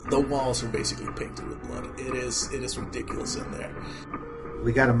The walls are basically painted with blood. It is ridiculous in there.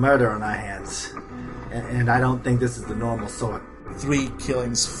 We got a murder on our hands, and I don't think this is the normal sort. 3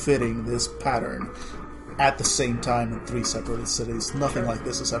 killings fitting this pattern at the same time in 3 separate cities. Nothing like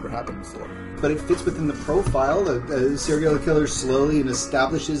this has ever happened before. But it fits within the profile. The serial killer slowly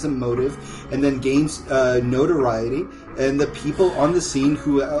establishes a motive and then gains notoriety. And the people on the scene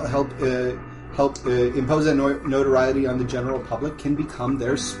who help impose that notoriety on the general public can become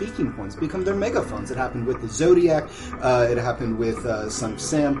their speaking points, become their megaphones. It happened with the Zodiac. It happened with Son of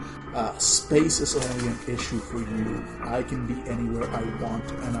Sam. Space is only an issue for you. I can be anywhere I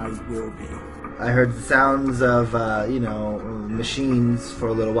want, and I will be. I heard the sounds of, machines for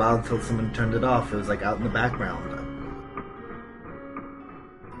a little while until someone turned it off. It was like out in the background.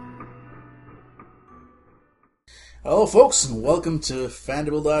 Hello folks, and welcome to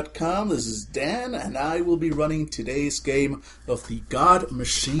Fandible.com. This is Dan, and I will be running today's game of the God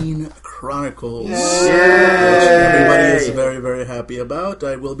Machine Chronicles. Yay! Which everybody is very, very happy about.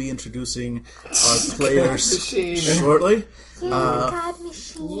 I will be introducing our players shortly. God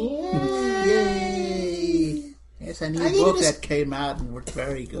Machine. Yay! It's a new book that came out and worked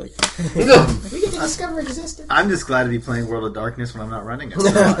very good. We get to discover existence. I'm just glad to be playing World of Darkness when I'm not running it. So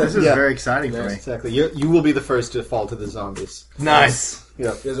this is very exciting for me. Exactly. You will be the first to fall to the zombies. Nice.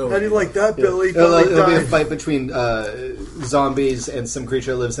 Yeah. How do you like that, Billy? It'll be a fight between zombies and some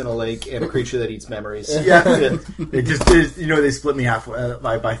creature that lives in a lake and a creature that eats memories. Yeah. They split me half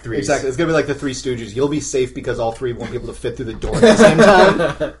by 3. Exactly. It's going to be like the Three Stooges. You'll be safe because all 3 won't be able to fit through the door at the same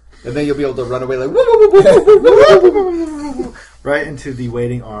time. And then you'll be able to run away like right into the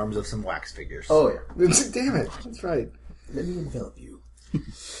waiting arms of some wax figures. Oh yeah! Damn it! That's right. Let me envelop you.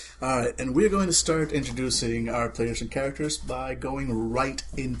 Alright, and we're going to start introducing our players and characters by going right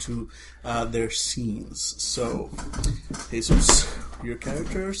into their scenes. So, Jesus, your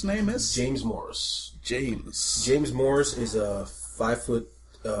character's name is? James Morris. James. James Morris is a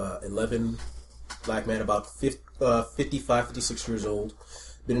 5'11" black man, about 55, 56 years old.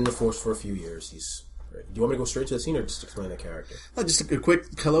 Been in the force for a few years. Do you want me to go straight to the scene or just explain the character? Just a quick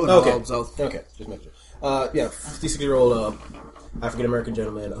hello. And okay. Okay, just make sure. 56-year-old African-American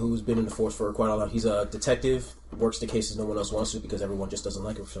gentleman who's been in the force for quite a while. He's a detective, works the cases no one else wants to because everyone just doesn't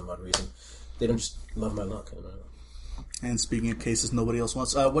like him for some odd reason. They don't just love my luck. And speaking of cases nobody else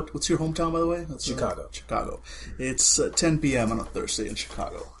wants, what's your hometown, by the way? That's Chicago. Chicago. It's 10 p.m. on a Thursday in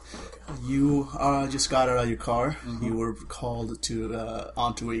Chicago. You just got out of your car. Mm-hmm. You were called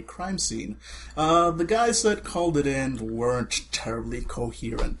onto a crime scene. The guys that called it in weren't terribly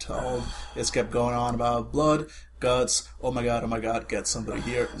coherent. It kept going on about blood, guts. Oh my god, get somebody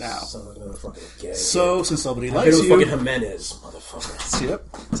here now. So since nobody likes you, fucking Jimenez, motherfucker. Yep.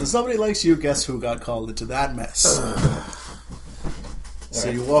 Since nobody likes you, guess who got called into that mess? So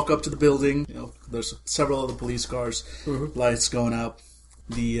you walk up to the building. There's several other police cars. Mm-hmm. Lights going up.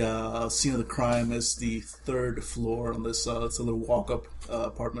 The scene of the crime is the 3rd floor on this. It's a little walk-up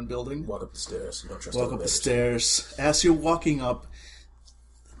apartment building. Walk up the stairs. Walk up the stairs. As you're walking up,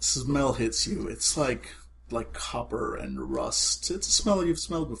 smell hits you. It's like copper and rust. It's a smell you've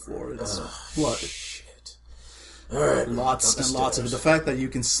smelled before. It's blood. Shit. All right. Lots and lots of it. The fact that you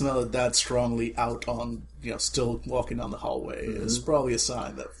can smell it that strongly out on, still walking down the hallway is probably a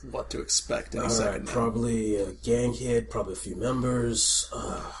sign that what to expect any second now. Probably a gang hit, probably a few members.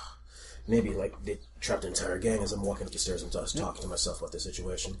 Maybe they trapped the entire gang. As I'm walking up the stairs, I'm just talking to myself about the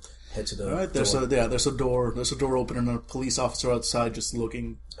situation. Head to the door. There's a door. There's a door open and a police officer outside just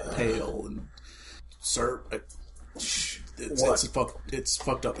looking pale and sir, it's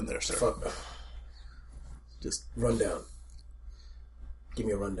fucked up in there, sir. Just rundown. Give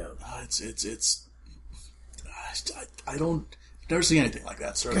me a rundown. I don't. Never see anything like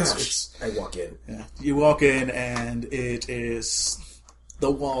that, sir. I walk in. Yeah, you walk in and it is. The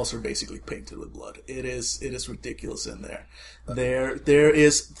walls are basically painted with blood. It is ridiculous in there. There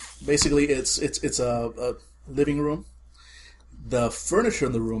is basically it's a living room. The furniture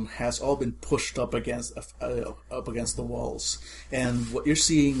in the room has all been pushed up against the walls, and what you're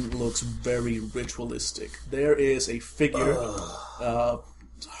seeing looks very ritualistic. There is a figure,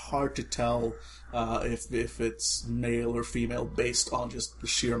 hard to tell if it's male or female based on just the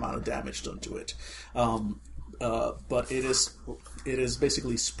sheer amount of damage done to it. But it is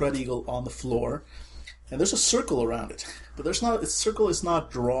basically spread eagle on the floor, and there's a circle around it. But the circle is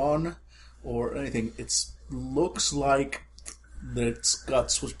not drawn or anything. It looks like its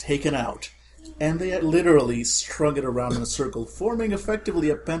guts were taken out, and they had literally strung it around in a circle, forming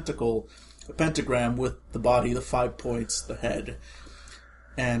effectively a pentagram with the body, the 5 points, the head,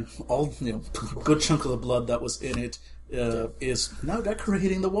 and a good chunk of the blood that was in it is now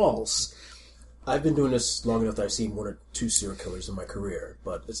decorating the walls. I've been doing this long enough that I've seen one or two serial killers in my career,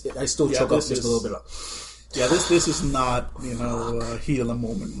 but I still choke up just a little bit. Yeah, this is not heat of the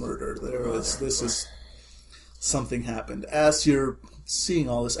moment murder. This is something happened. As you're seeing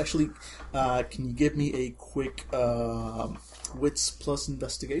all this, actually, can you give me a quick wits plus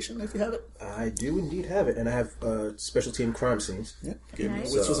investigation if you have it? I do indeed have it, and I have specialty in crime scenes. Yeah, give me a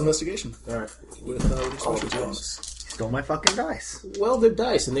wits plus investigation. All right, With specialty bonus. Stole my fucking dice. Well, they're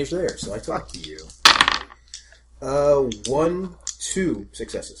dice, and they're there, so I Fuck you. 1, 2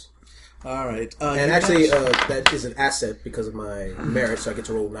 successes. All right. And actually, that is an asset because of my merit, so I get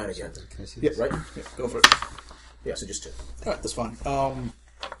to roll 9 again. Yep. Right? Yeah, go for it. Yeah, so just 2. All right, that's fine.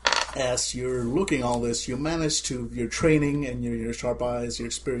 As you're looking all this, you manage to your training and your sharp eyes, your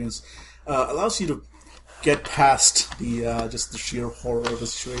experience allows you to get past the just the sheer horror of the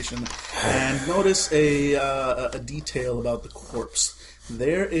situation and notice a detail about the corpse.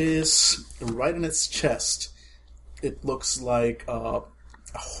 There is right in its chest. It looks like a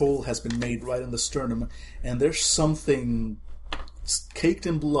hole has been made right in the sternum, and there's something caked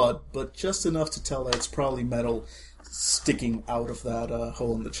in blood, but just enough to tell that it's probably metal sticking out of that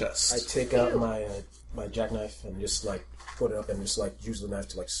hole in the chest. I take out my jackknife and just put it up and just use the knife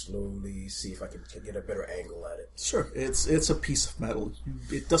to slowly see if I can get a better angle at it. Sure, it's a piece of metal.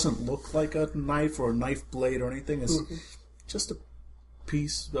 It doesn't look like a knife or a knife blade or anything. It's just a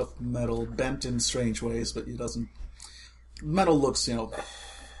piece of metal bent in strange ways, but it doesn't. Metal looks,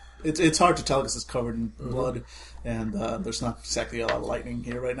 it's hard to tell because it's covered in blood, and there's not exactly a lot of lightning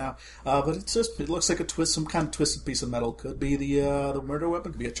here right now. But it looks like some kind of twisted piece of metal. Could be the murder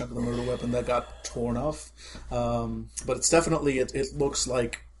weapon. Could be a chunk of the murder weapon that got torn off. But it's definitely it looks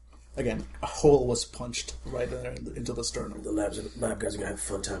like, again, a hole was punched right there into the sternum. The lab guys are gonna have a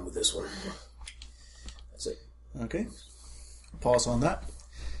fun time with this one. That's it. Okay. Pause on that.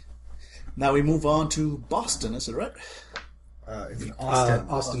 Now we move on to Boston. Is it right? It's in Austin.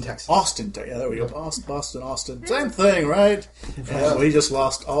 Austin, Texas. Austin, yeah, there we go. Boston, Austin. Same thing, right? And we just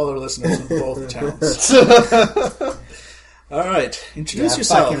lost all our listeners in both towns. All right, introduce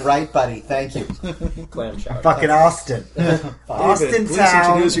yourself. Fucking right, buddy. Thank you. Clam chowder. Fucking Austin. Austin David, please town.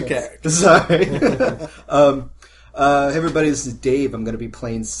 introduce your character. Sorry. Hey everybody, this is Dave. I'm going to be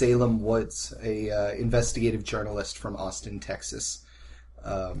playing Salem Woods, a investigative journalist from Austin, Texas.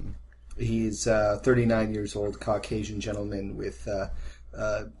 He's 39 years old, Caucasian gentleman with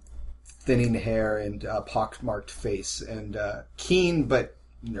thinning hair and pockmarked face and keen but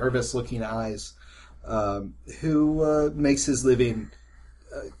nervous-looking eyes. Who makes his living?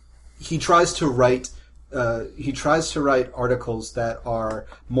 He tries to write articles that are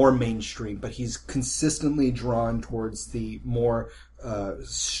more mainstream, but he's consistently drawn towards the more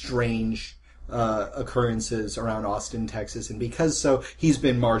strange occurrences around Austin, Texas, and because so, he's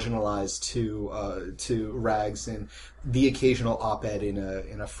been marginalized to rags and the occasional op-ed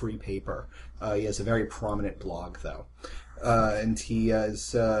in a free paper. He has a very prominent blog, though, and he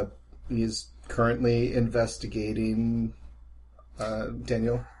is currently investigating.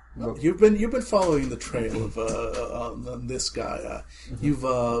 Daniel, You've been following the trail of on this guy. You've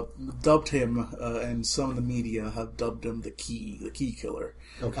dubbed him, and some of the media have dubbed him the key killer.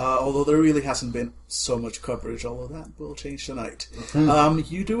 Okay. Although there really hasn't been so much coverage, although that will change tonight.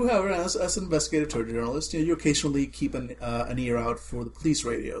 You do, however, as an investigative journalist, you occasionally keep an ear out for the police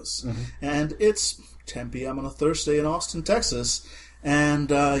radios, and it's 10 p.m. on a Thursday in Austin, Texas. And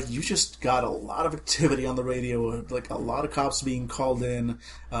you just got a lot of activity on the radio, like a lot of cops being called in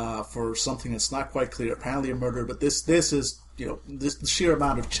for something that's not quite clear. Apparently a murder, but this is, the sheer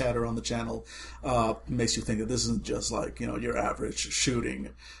amount of chatter on the channel makes you think that this isn't just like, your average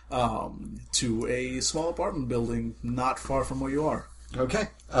shooting to a small apartment building not far from where you are. Okay.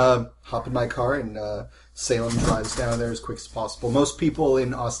 Hop in my car and Salem drives down there as quick as possible. Most people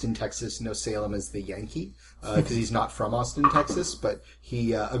in Austin, Texas know Salem as the Yankee because he's not from Austin, Texas, but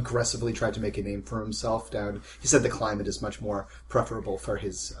he aggressively tried to make a name for himself down. He said the climate is much more preferable for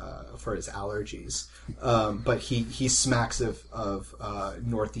his allergies, but he smacks of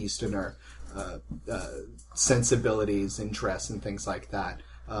northeasterner sensibilities and dress and things like that.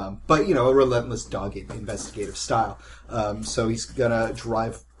 But a relentless, dogged, investigative style. So he's gonna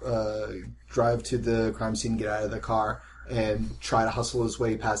drive to the crime scene, get out of the car, and try to hustle his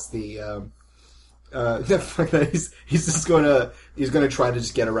way past the. He's gonna try to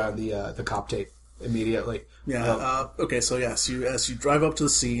just get around the cop tape immediately. Yeah. Okay. So yes, as you drive up to the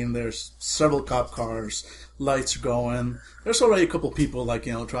scene, there's several cop cars. Lights are going. There's already a couple people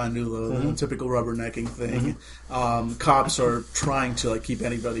trying to do the typical rubbernecking thing. Cops are trying to keep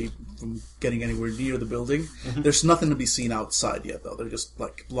anybody from getting anywhere near the building. There's nothing to be seen outside yet, though. They're just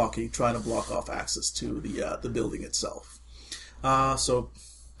trying to block off access to the building itself. So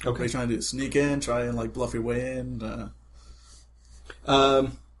what are you trying to do? Sneak in, try and bluff your way in.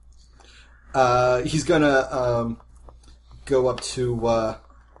 He's gonna go up to.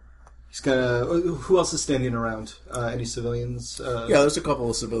 He's gonna. Who else is standing around? Any civilians? Yeah, there's a couple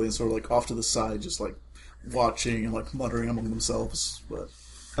of civilians sort of off to the side, just watching and muttering among themselves. But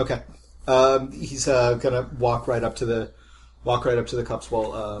okay, he's gonna walk right up to the cops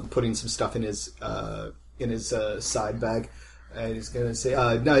while putting some stuff in his side bag, and he's gonna say,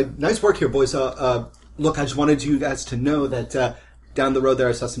 "Nice work here, boys. Look, I just wanted you guys to know that." Down the road there,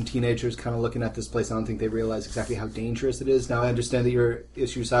 I saw some teenagers kind of looking at this place. I don't think they realize exactly how dangerous it is. Now, I understand that your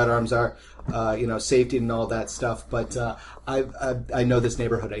issue sidearms are, safety and all that stuff. But I know this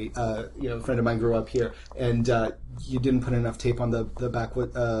neighborhood. A friend of mine grew up here, and you didn't put enough tape on the back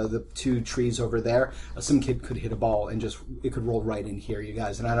the two trees over there. Some kid could hit a ball and it could roll right in here, you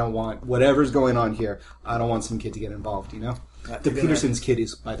guys. And I don't want whatever's going on here. I don't want some kid to get involved. The Peterson's kid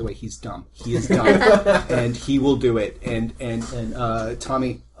is, by the way, he's dumb. He is dumb, and he will do it. And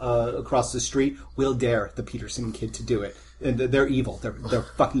Tommy across the street will dare the Peterson kid to do it. And they're evil. They're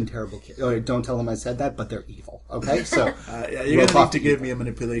fucking terrible kids. Don't tell them I said that, but they're evil. Okay, so you're gonna need to give me a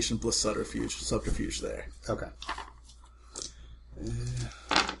manipulation plus subterfuge there. Okay.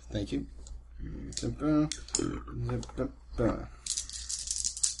 Thank you. 2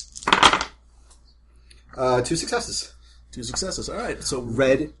 successes. 2 successes. All right. So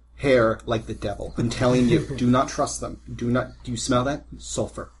red hair like the devil. I'm telling you, do not trust them. Do you smell that?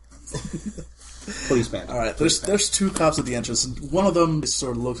 Sulfur. Policeman. All right. There's 2 cops at the entrance, and one of them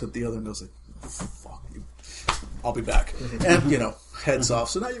sort of looks at the other and goes "Fuck you, I'll be back," and heads off.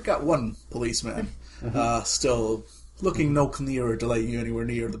 So now you've got one policeman still looking no nearer to letting you anywhere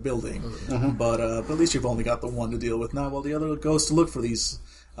near the building, but at least you've only got the one to deal with now. While the other goes to look for these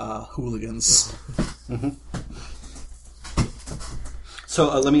hooligans.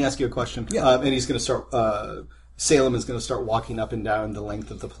 So let me ask you a question. Yeah. And he's going to start. Salem is going to start walking up and down the length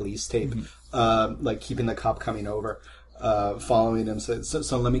of the police tape, keeping the cop coming over, following him. So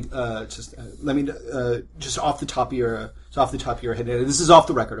let me just off the top of your head. This is off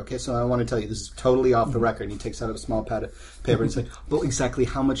the record, okay? So I want to tell you this is totally off the record. And he takes out a small pad of paper and says, "Well, exactly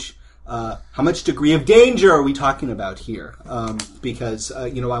how much degree of danger are we talking about here? Because I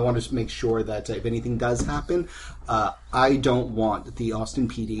want to make sure that if anything does happen, I don't want the Austin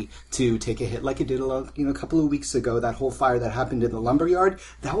PD to take a hit like it did a couple of weeks ago. That whole fire that happened in the lumberyard,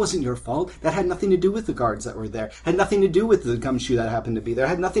 that wasn't your fault. That had nothing to do with the guards that were there. Had nothing to do with the gumshoe that happened to be there.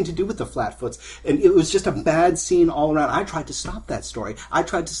 Had nothing to do with the Flatfoots. And it was just a bad scene all around. I tried to stop that story. I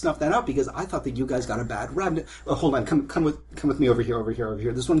tried to snuff that out because I thought that you guys got a bad rap. Hold on, come with me over here.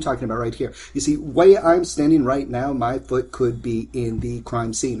 This is what I'm talking about right here. You see, way I'm standing right now, my foot could be in the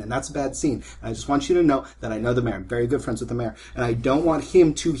crime scene, and that's a bad scene. And I just want you to know that I know the mayor. I'm very good friends with the mayor, and I don't want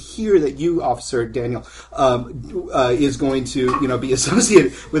him to hear that you, Officer Daniel, is going to, be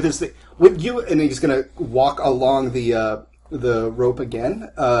associated with this thing. With you, and he's going to walk along the rope again,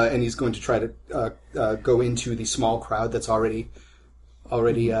 and he's going to try to go into the small crowd that's already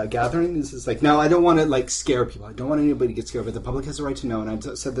gathering. This is now I don't want to scare people. I don't want anybody to get scared, but the public has the right to know. And I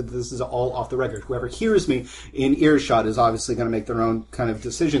said that this is all off the record. Whoever hears me in earshot is obviously going to make their own kind of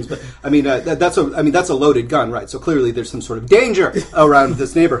decisions. But I mean, that's a loaded gun, right? So clearly there's some sort of danger around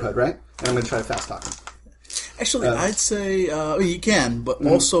this neighborhood, right? And I'm going to try to fast talk him. Actually, I'd say you can, but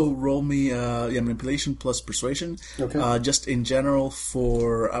also roll me manipulation plus persuasion. Okay. Just in general,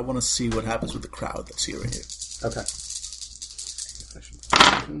 I want to see what happens with the crowd that's hearing you. Okay.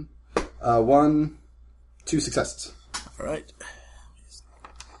 1, 2 successes. All right.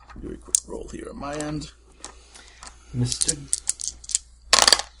 Do a quick roll here on my end. Mr.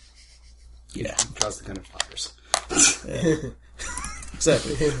 Yeah. Draws the gun and fires.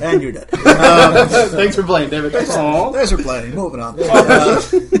 Exactly. And you're dead. Thanks for playing, David. Thanks for playing. Moving on.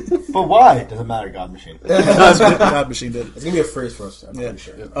 But why? It doesn't matter, God Machine. God Machine did. It's gonna be a phrase for us. I'm pretty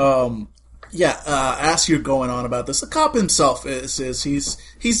sure. As you're going on about this, the cop himself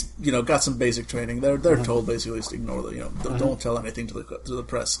he's got some basic training. They're told basically to ignore don't tell anything to the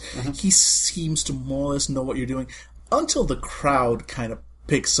press. He seems to more or less know what you're doing until the crowd kind of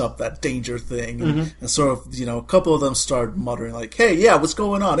picks up that danger thing, and sort of, a couple of them start muttering like, "Hey, yeah, what's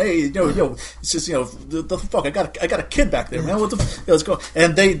going on? Hey, yo, it's just, the fuck, I got a kid back there, man. What the, what's going?"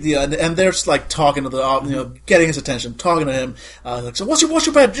 And and they're just like talking to the, getting his attention, talking to him, like, "So what's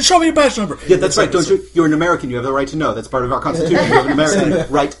your badge? Just show me your badge number." Yeah, that's right. Don't you? You're an American. You have the right to know. That's part of our Constitution. You have an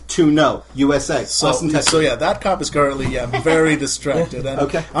American right to know. USA. Austin, Texas. So yeah, that cop is currently very distracted. And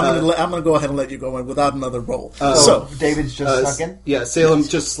Okay. I'm gonna go ahead and let you go in without another roll. So David's just stuck in? Yeah, Salem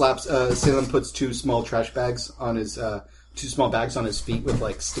just slaps. Salem puts two small trash bags on his. Two small bags on his feet with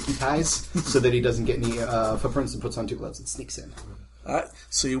like sticky ties, so that he doesn't get any footprints, and puts on two gloves and sneaks in. All right,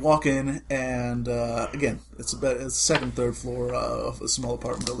 so you walk in, and again, it's the second, third floor of a small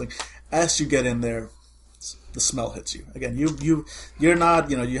apartment building. As you get in there, the smell hits you. Again, you're not,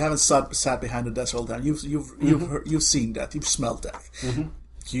 you haven't sat behind a desk all the time. You've seen death. You've smelled death.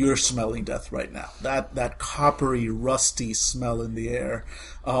 You're smelling death right now. That coppery, rusty smell in the air,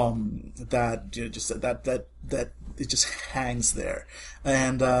 that it just hangs there.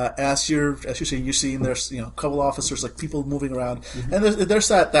 And as you're seeing there's a couple officers, like people moving around, and there's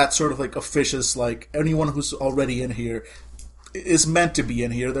that sort of like officious, like anyone who's already in here is meant to be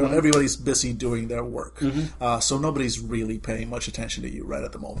in here. Everybody's busy doing their work, so nobody's really paying much attention to you right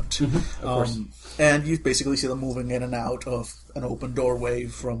at the moment. Of course. And you basically see them moving in and out of an open doorway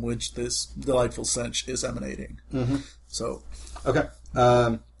from which this delightful stench is emanating. So, okay.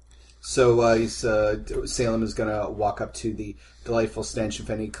 Salem is going to walk up to the delightful stench. If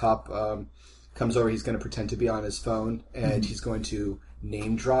any cop comes over, he's going to pretend to be on his phone, and he's going to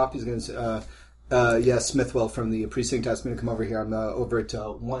name drop. He's going to say, Smithwell from the precinct asked me to come over here. I'm over at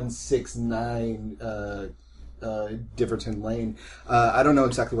 169 Diverton Lane. I don't know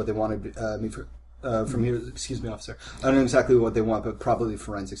exactly what they wanted me from here. Excuse me, officer. I don't know exactly what they want, but probably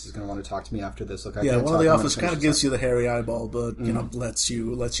forensics is going to want to talk to me after this. Look, the officer kind of gives you the hairy eyeball, but lets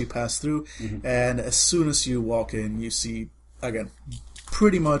you pass through. And as soon as you walk in, you see again,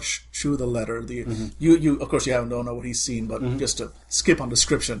 pretty much to the letter. You of course you don't know what he's seen, but just to skip on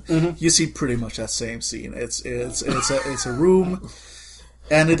description, you see pretty much that same scene. It's a room.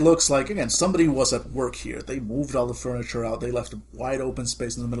 And it looks like, again, somebody was at work here. They moved all the furniture out. They left a wide open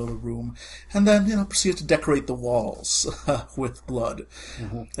space in the middle of the room. And then, proceeded to decorate the walls with blood.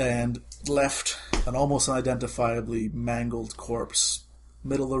 And left an almost unidentifiably mangled corpse.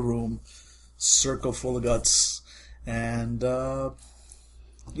 Middle of the room. Circle full of guts. And,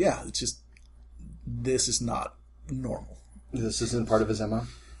 it's just, this is not normal. This isn't part of his MO?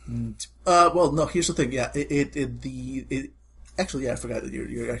 Well, no, here's the thing. Yeah, Actually, I forgot that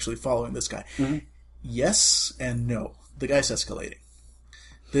you're actually following this guy. Yes and no. The guy's escalating.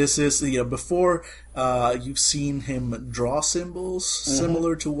 This is, before you've seen him draw symbols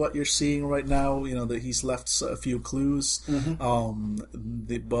similar to what you're seeing right now. That he's left a few clues.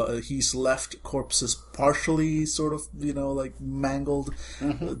 But he's left corpses partially sort of, like mangled.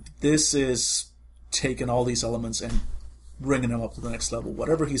 This is taking all these elements and bringing him up to the next level.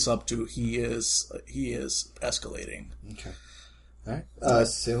 Whatever he's up to, he is escalating. Okay. All right.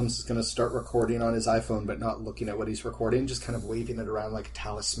 Salem's going to start recording on his iPhone, but not looking at what he's recording, just kind of waving it around like a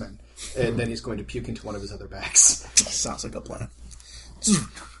talisman. And then he's going to puke into one of his other bags. Sounds like a plan.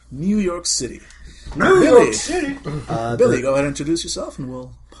 New York City. York City. Billy, go ahead and introduce yourself, and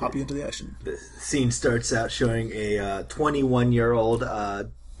we'll hop you into the action. The scene starts out showing a 21-year-old,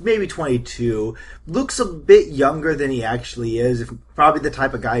 maybe 22, looks a bit younger than he actually is. Probably the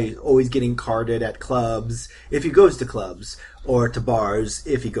type of guy who's always getting carded at clubs, if he goes to clubs, or to bars,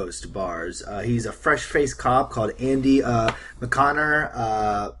 if he goes to bars. He's a fresh-faced cop called Andy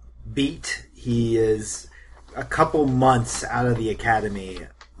McConnor. Beat. He is a couple months out of the academy,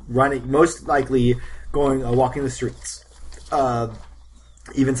 running, most likely walking the streets,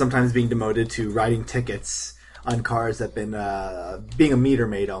 even sometimes being demoted to writing tickets on cars that have been being a meter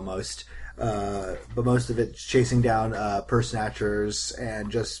maid almost, but most of it chasing down purse snatchers and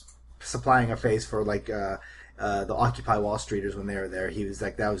just supplying a face for the Occupy Wall Streeters when they were there. He was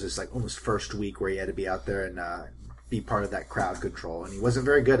like, that was his almost first week where he had to be out there and be part of that crowd control, and he wasn't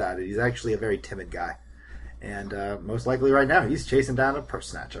very good at it. He's actually a very timid guy, and most likely right now he's chasing down a purse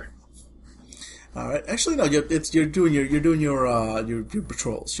snatcher. All right. Actually, no. You're doing your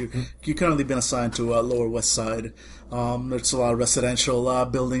patrols. You've currently been assigned to Lower West Side. There's a lot of residential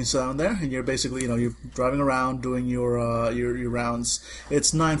buildings down there, and you're basically you're driving around doing your rounds.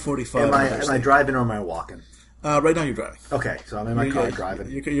 It's 9:45. Am I driving or am I walking? Right now you're driving. Okay, so I'm in my car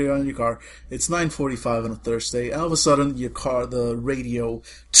driving. You're in your car. It's 9:45 on a Thursday, and all of a sudden the radio.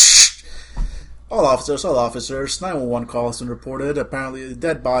 All officers, 911 call has been reported. Apparently, a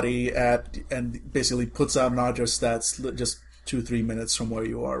dead body and basically puts out an address that's just 2-3 minutes from where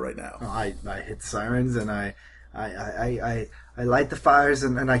you are right now. I hit sirens and I light the fires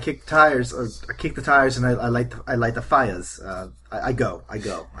and I kick the tires, or I kick the tires and I light the fires. I go. I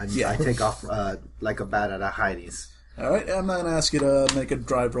take off like a bat at a Heidi's. All right, I'm not going to ask you to make a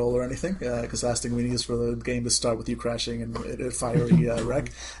drive roll or anything, because last thing we need is for the game to start with you crashing and a fiery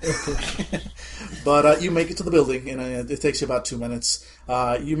wreck. But you make it to the building, and it takes you about 2 minutes.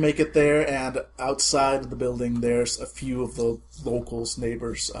 You make it there, and outside of the building, there's a few of the locals,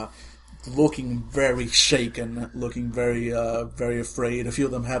 neighbors, looking very shaken, looking very very afraid. A few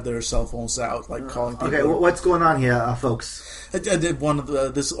of them have their cell phones out, like calling people. Okay, what's going on here, folks? One of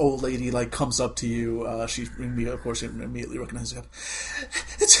this old lady comes up to you. She of course immediately recognizes you.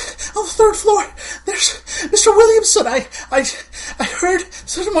 It's on the third floor. There's Mr. Williamson. I heard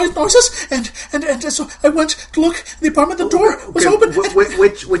some noises and so I went to look. The apartment, the door was open.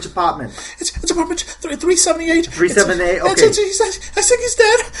 Which apartment? It's apartment 378. 378. Okay. I think he's dead. I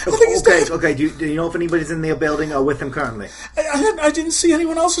think he's dead. Okay. Do you know if anybody's in the building or with him currently? I didn't see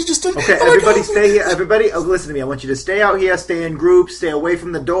anyone else. I just okay. Everybody, stay here. Everybody, listen to me. I want you to stay out here. Stay in groups. Stay away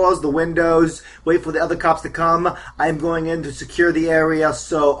from the doors, the windows. Wait for the other cops to come. I'm going in to secure the area.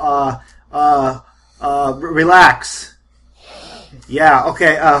 So, relax. Yeah.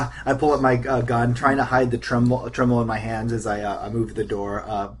 Okay. I pull up my gun, trying to hide the tremble in my hands as I move the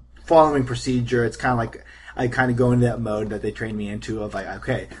door. Following procedure, it's kind of like. I kind of go into that mode that they trained me into of like,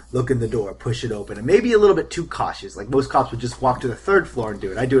 okay, look in the door, push it open, and maybe a little bit too cautious. Like most cops would just walk to the third floor and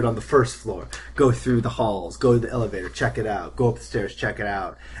do it. I do it on the first floor. Go through the halls, go to the elevator, check it out, go up the stairs, check it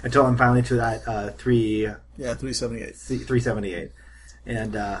out, until I'm finally to that 378. 378,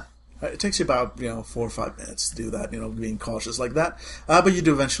 and it takes you about 4 or 5 minutes to do that. Being cautious like that, but you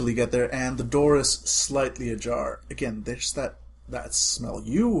do eventually get there, and the door is slightly ajar. Again, there's that smell.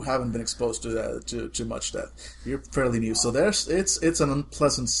 You haven't been exposed to that to much that. You're fairly new, so it's an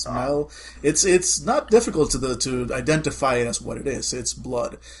unpleasant smell. It's not difficult to identify it as what it is. It's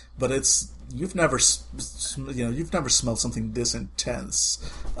blood, but you've never smelled something this intense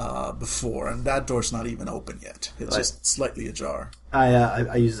before, and that door's not even open yet. It's just slightly ajar. I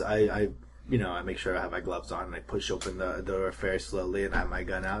make sure I have my gloves on and I push open the door very slowly and I have my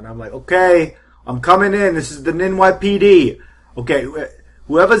gun out and I'm like, okay, I'm coming in. This is the NYPD. Okay,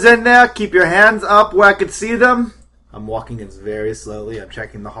 whoever's in there, keep your hands up where I can see them. I'm walking in very slowly. I'm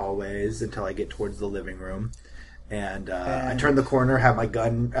checking the hallways until I get towards the living room. And I turn the corner, have my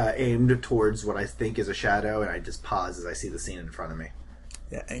gun aimed towards what I think is a shadow, and I just pause as I see the scene in front of me.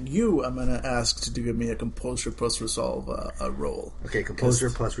 Yeah, and I'm going to ask to give me a composure plus resolve roll. Okay, composure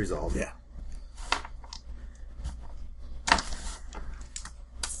plus resolve. Yeah.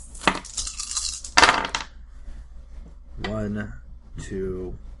 One,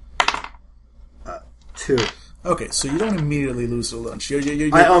 two. Okay, so you don't immediately lose the lunch.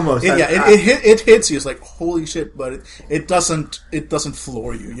 I almost. It hits you. It's like holy shit, but it doesn't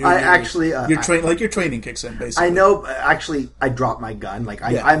floor you. Your training kicks in basically. I know. Actually, I drop my gun.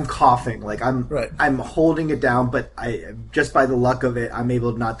 I'm coughing. I'm holding it down, but just by the luck of it, I'm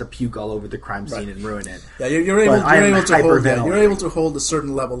able not to puke all over the crime scene and ruin it. Yeah, you're able to hold a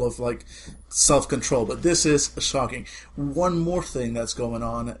certain level of self-control, but this is shocking. One more thing that's going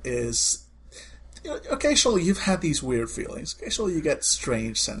on is. Occasionally you've had these weird feelings. Occasionally you get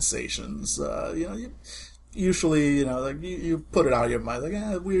strange sensations. You put it out of your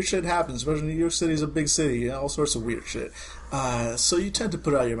mind. Weird shit happens. Especially New York City is a big city. All sorts of weird shit. So you tend to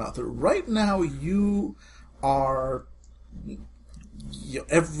put it out of your mouth. Right now you are...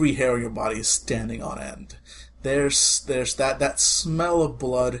 every hair on your body is standing on end. There's that smell of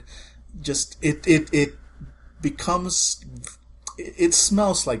blood. Just it becomes... It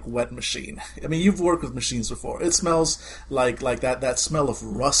smells like wet machine. I mean, you've worked with machines before. It smells like that smell of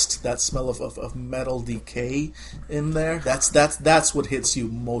rust, that smell of metal decay in there. That's what hits you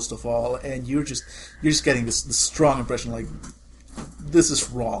most of all, and you're just getting this strong impression like this is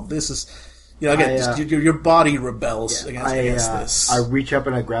wrong. This is your body rebels against this. I reach up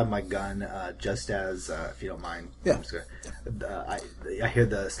and I grab my gun, just as if you don't mind. Yeah. I hear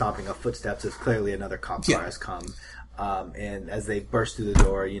the stomping of footsteps. It's clearly another cop car has come. And as they burst through the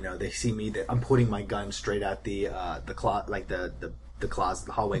door, they see me. I'm putting my gun straight at the closet, the closet,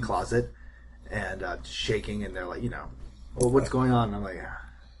 the hallway closet, and just shaking. And they're like, well, what's going on? And I'm like,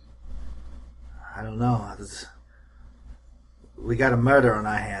 I don't know. We got a murder on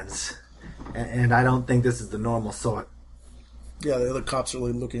our hands, and I don't think this is the normal sort. Yeah, the other cops are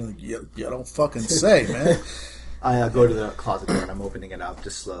really looking like, you don't fucking say, man. I go to the closet door and I'm opening it up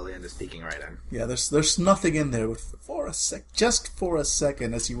just slowly and just peeking right in. Yeah, there's nothing in there. Just for a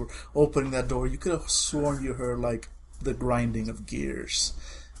second, as you were opening that door, you could have sworn you heard the grinding of gears,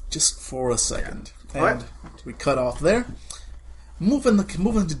 just for a second. Yeah. And we cut off there. Moving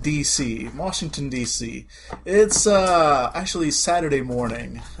to D.C., Washington, D.C. It's actually Saturday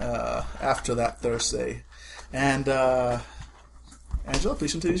morning after that Thursday. And, Angela,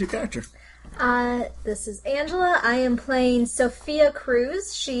 please introduce your character. This is Angela. I am playing Sophia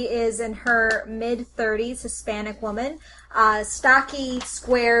Cruz. She is in her mid-30s, Hispanic woman. Stocky,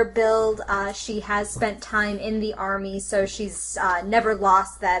 square build. She has spent time in the Army, so she's never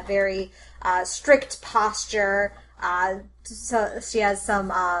lost that very strict posture. So she has some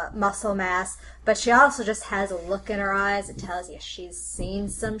muscle mass, but she also just has a look in her eyes that tells you she's seen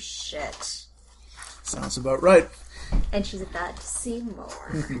some shit. Sounds about right. And she's about to see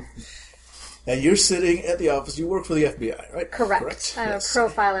more. And you're sitting at the office. You work for the FBI, right? Correct. I'm Yes. a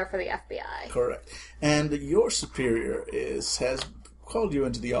profiler for the FBI. Correct. And your superior has called you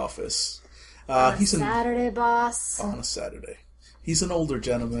into the office. He's Saturday, boss. on a Saturday. He's an older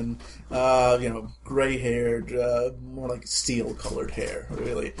gentleman, gray-haired, more like steel-colored hair,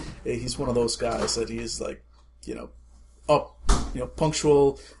 really. He's one of those guys that he's like,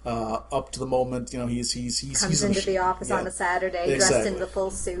 punctual, up to the moment. He's Comes into the office on a Saturday, dressed in the full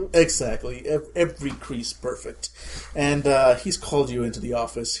suit. Exactly. Every crease perfect. And he's called you into the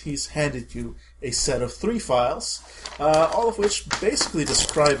office. He's handed you a set of 3 files, all of which basically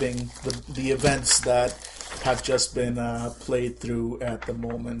describing the events that have just been played through at the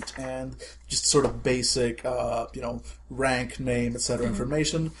moment, and just sort of basic, rank, name, etc.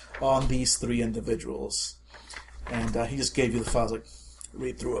 information on these 3 individuals. And he just gave you the files, like,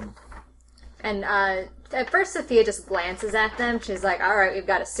 read through them. And at first Sophia just glances at them. She's like, all right, we've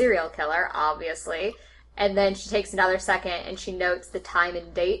got a serial killer, obviously. And then she takes another second and she notes the time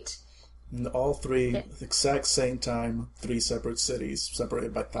and date. And all 3, at the exact same time, 3 separate cities,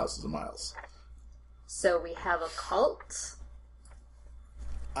 separated by thousands of miles. So we have a cult?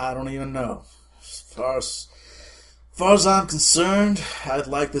 I don't even know. As far as I'm concerned, I'd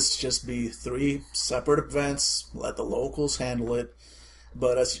like this to just be 3 separate events. Let the locals handle it.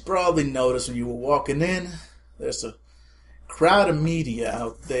 But as you probably noticed when you were walking in, there's a crowd of media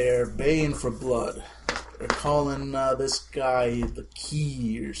out there baying for blood. They're calling this guy the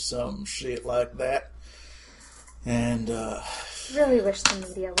Key or some shit like that. And, Really wish the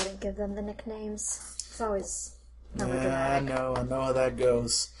media wouldn't give them the nicknames. It's always melodramatic. I know how that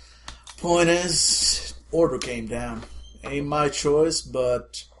goes. Point is, order came down. Ain't my choice,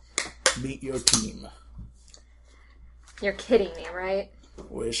 but meet your team. You're kidding me, right?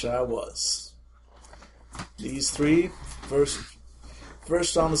 Wish I was. These 3,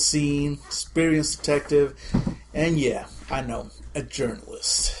 first on the scene, experienced detective, and yeah, I know, a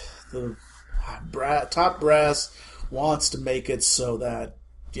journalist. The top brass wants to make it so that,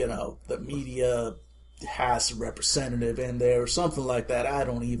 the media has a representative in there or something like that. I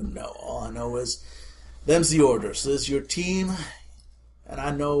don't even know. All I know is, them's the orders. This is your team, and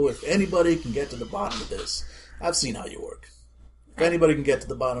I know if anybody can get to the bottom of this, I've seen how you work. If anybody can get to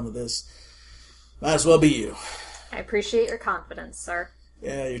the bottom of this, might as well be you. I appreciate your confidence, sir.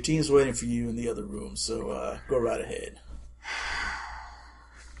 Yeah, your team's waiting for you in the other room, so go right ahead.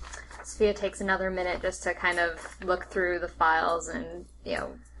 Sophia takes another minute just to kind of look through the files and,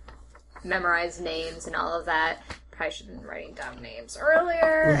 memorize names and all of that. Probably should have been writing down names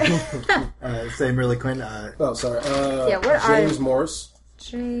earlier. Same really, Quinn. Sorry. What James are... Morris.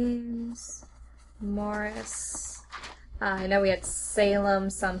 James Morris. I know we had Salem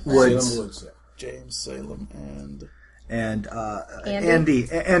something. Woods. Salem Woods, yeah. James, Salem, and Andy?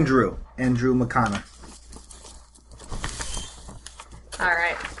 Andrew McConnor. All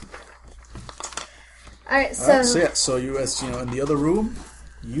right. So... So you, as in the other room,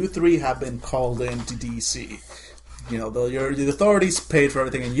 you 3 have been called into D.C. The authorities paid for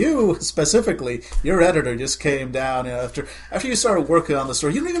everything, and you, specifically, your editor just came down after you started working on the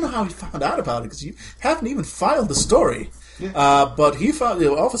story. You don't even know how he found out about it, because you haven't even filed the story. Yeah. But he found,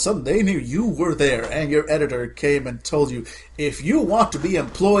 all of a sudden, they knew you were there, and your editor came and told you, if you want to be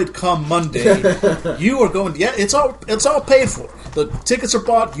employed come Monday, you are going to, it's all paid for. The tickets are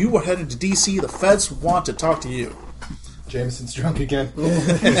bought, you are heading to D.C., the feds want to talk to you. Jameson's drunk again.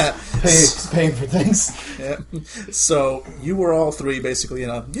 Paying for things. Yeah. So you were all 3 basically.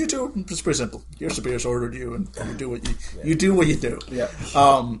 You 2. It's pretty simple. Your superiors ordered you, and you do what you do what you do. Yeah.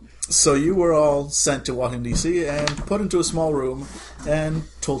 So you were all sent to Washington D.C. and put into a small room and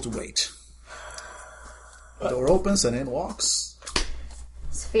told to wait. The door opens and in walks.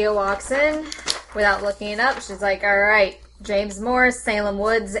 Sophia walks in without looking it up. She's like, all right, James Morris, Salem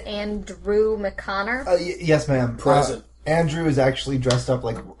Woods, Andrew McConnor. Yes, ma'am. Present. Andrew is actually dressed up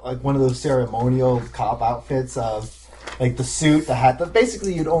like one of those ceremonial cop outfits of like the suit, the hat that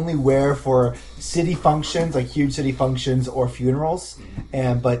basically you'd only wear for city functions, like huge city functions or funerals.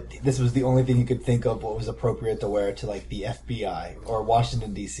 But this was the only thing he could think of what was appropriate to wear to like the FBI or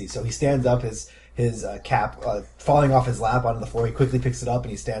Washington D.C. So he stands up, his cap falling off his lap onto the floor. He quickly picks it up and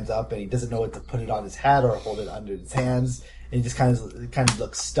he stands up and he doesn't know what to put it on his hat or hold it under his hands. And he just kind of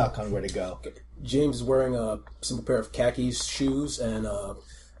looks stuck on where to go. James is wearing a simple pair of khakis shoes and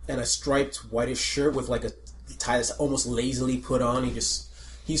a striped whitish shirt with like a tie that's almost lazily put on.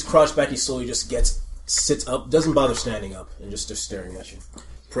 He's crouched back. He slowly just sits up, doesn't bother standing up, and just staring at you.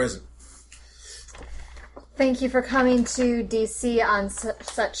 Present. Thank you for coming to DC on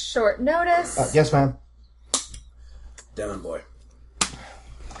such short notice. Yes, ma'am. Down, boy.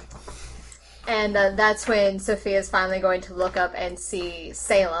 And that's when Sophia's finally going to look up and see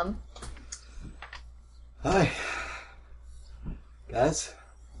Salem. Hi. Guys?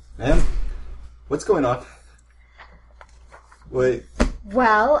 Ma'am? What's going on? Wait.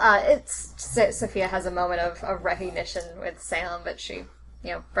 Well, Sophia has a moment of recognition with Salem, but she,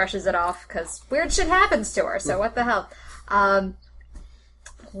 brushes it off because weird shit happens to her, so what the hell.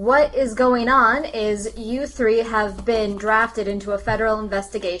 What is going on is you three have been drafted into a federal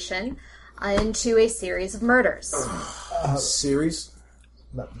investigation into a series of murders. Series?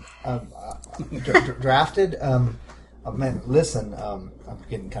 Drafted? Man, listen, I'm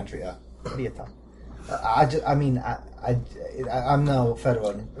getting country. What do you think? I'm no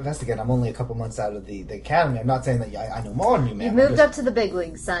federal investigator. I'm only a couple months out of the academy. I'm not saying that I know more than you, ma'am. You moved up to the big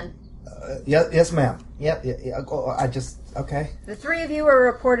leagues, son. Yes, ma'am. Yeah. Okay. The three of you were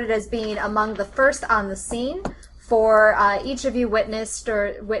reported as being among the first on the scene. For each of you witnessed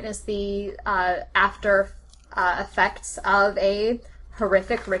the after effects of a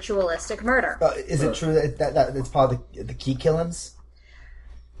horrific ritualistic murder. Is it true that it's part of the key killings?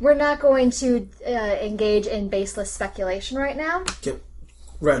 We're not going to engage in baseless speculation right now. Okay.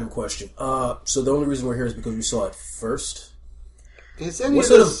 Random question. So the only reason we're here is because we saw it first? Is any of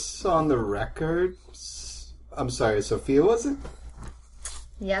this on the record? I'm sorry, Sophia, was it?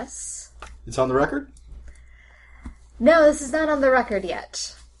 Yes. It's on the record? No, this is not on the record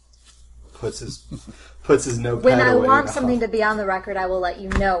yet. Puts his notepad When I away. want something to be on the record, I will let you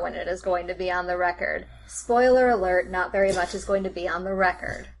know when it is going to be on the record. Spoiler alert, not very much is going to be on the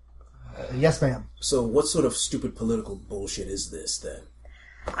record. Yes, ma'am. So what sort of stupid political bullshit is this, then?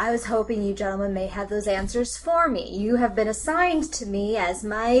 I was hoping you gentlemen may have those answers for me. You have been assigned to me as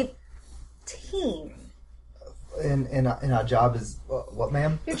my team. And our job is what,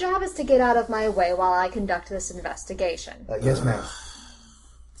 ma'am? Your job is to get out of my way while I conduct this investigation. Yes, ma'am.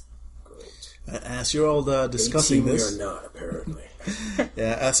 As you're all discussing this, we are not, apparently.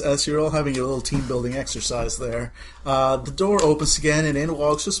 Yeah, as you're all having your little team building exercise there, the door opens again, and in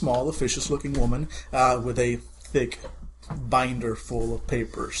walks a small, officious-looking woman with a thick binder full of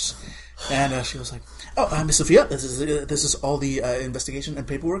papers. And she was like, "Oh, Miss Sophia, this is all the investigation and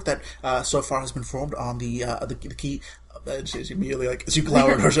paperwork that so far has been formed on the key." She immediately, as you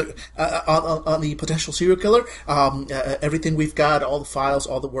glowered her, on the potential serial killer. Everything we've got, all the files,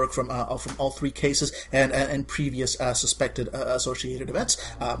 all the work from all three cases and previous suspected associated events.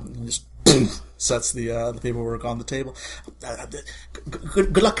 Just sets the paperwork on the table.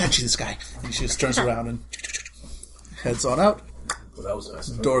 Good luck catching this guy. And she just turns around and heads on out. Well, that was nice.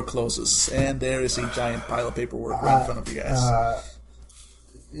 Door closes, and there is a giant pile of paperwork right in front of you guys.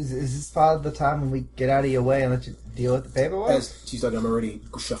 Is this part of the time when we get out of your way and let you deal with the paperwork? As she's like, I'm already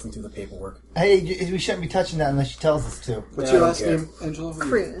shuffling through the paperwork. Hey, we shouldn't be touching that unless she tells us to. What's your last name, Angela?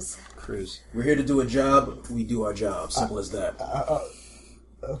 Cruz. Cruz. We're here to do a job. We do our job. Simple as that.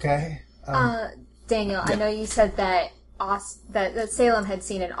 Okay. Daniel, I know you said that that Salem had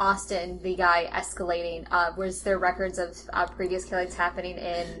seen in Austin the guy escalating. Was there records of previous killings happening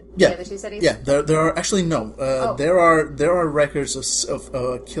in the other two cities? Yeah, there are actually no. There are records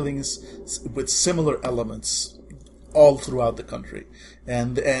of killings with similar elements all throughout the country,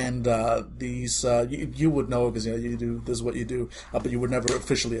 and these you would know because you do this is what you do, but you were never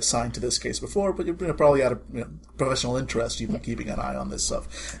officially assigned to this case before. But you're probably out of professional interest. You've been keeping an eye on this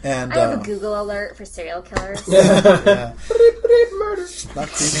stuff. And I have a Google alert for serial killers. yeah. Not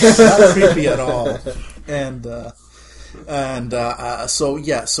creepy at all. So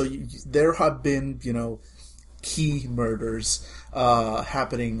there have been key murders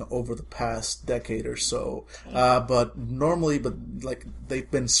happening over the past decade or so, but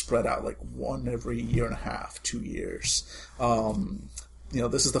they've been spread out like one every year and a half, 2 years.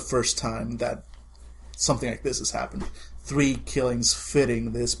 This is the first time that something like this has happened. 3 killings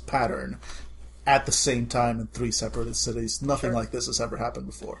fitting this pattern at the same time in 3 separate cities. Nothing like this has ever happened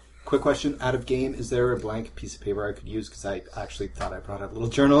before. quick question. Out of game, is there a blank piece of paper I could use? Because I actually thought I brought out a little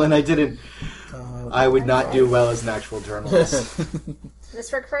journal, and I didn't. I would not do well as an actual journalist.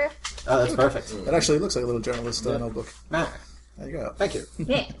 This work for you? Oh, that's perfect. It actually looks like a little journalist notebook. Ah, There you go. thank you.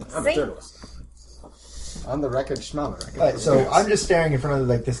 Yeah. I'm a See? journalist. On the record, schmel the record. All right, so I'm just staring in front of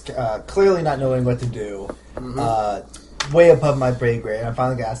like this, clearly not knowing what to do, way above my pay grade. I'm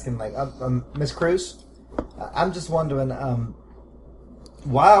finally asking, like, Miss Cruz, I'm just wondering,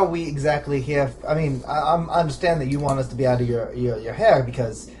 why are we exactly here? I mean, I understand that you want us to be out of your hair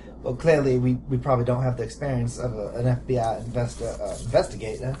because, well, clearly we probably don't have the experience of an FBI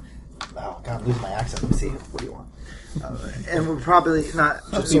investigator. Oh God, I'm losing my accent. Let me see. What do you want? And we're probably not.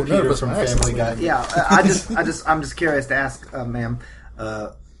 I'm so nervous from from Family Guy. Yeah, I'm just curious to ask, ma'am,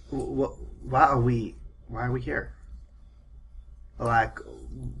 why are we here? Like,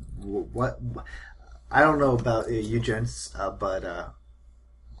 what? I don't know about you gents, but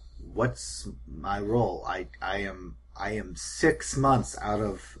what's my role? I am 6 months out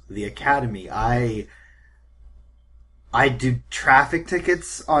of the academy. I do traffic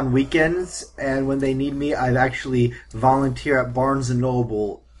tickets on weekends, and when they need me, I actually volunteer at Barnes and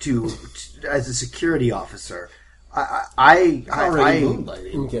Noble as a security officer. I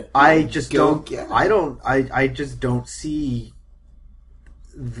Okay. I just Go don't. get it. I just don't see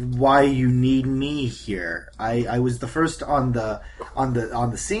why you need me here. I was the first on the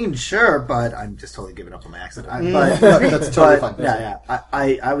scene, sure, but I'm just totally giving up on my accent. That's totally fine. Yeah.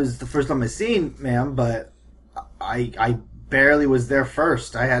 I was the first on my scene, ma'am, but I barely was there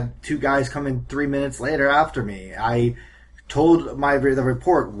first. I had 2 guys come in 3 minutes later after me. I told the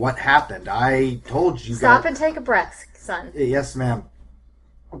report what happened. I told you Stop guys. and take a breath, son. Yes, ma'am.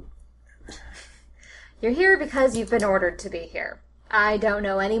 You're here because you've been ordered to be here. I don't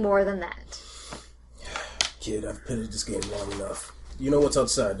know any more than that. Kid, I've played this game long enough. You know what's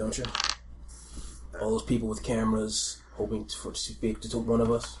outside, don't you? All those people with cameras hoping to speak to one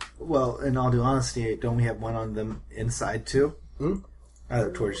of us. Well, in all due honesty, don't we have one on them inside too?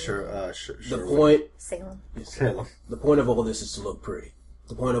 Towards The point, Salem. Salem. the point of all this is to look pretty.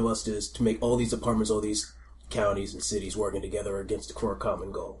 The point of us is to make all these departments, all these counties and cities working together for a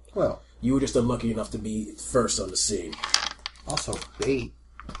common goal. Well, You were just unlucky enough to be first on the scene. also bait.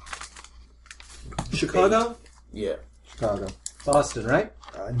 Chicago? Yeah. Chicago. Boston, right?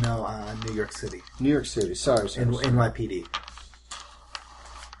 No, New York City. New York City. Sorry. NYPD.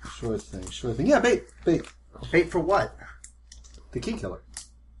 Sure thing. Yeah, bait. Bait for what? The key killer.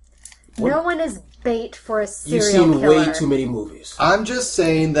 No one is bait for a You've serial seen killer. way too many movies. I'm just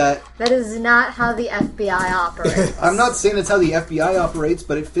saying that. That is not how the FBI operates. I'm not saying it's how the FBI operates,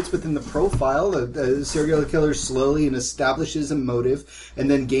 but it fits within the profile. The serial killer slowly and establishes a motive, and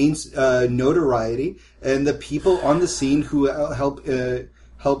then gains notoriety. And the people on the scene who help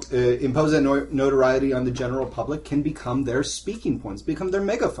impose that notoriety on the general public can become their speaking points, become their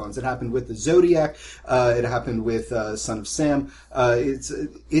megaphones. It happened with the Zodiac. It happened with Son of Sam.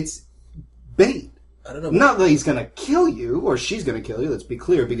 It's bait. I don't know. Not that he's going to kill you or she's going to kill you. Let's be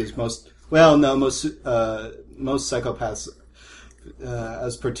clear, because most psychopaths,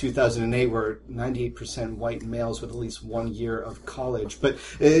 as per 2008, were 98% white males with at least 1 year of college. But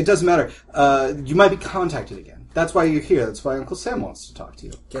it doesn't matter. You might be contacted again. That's why you're here. That's why Uncle Sam wants to talk to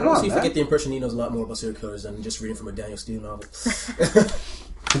you. Can Come I on, see if I man. get the impression he knows a lot more about serial killers than just reading from a Daniel Steele novel?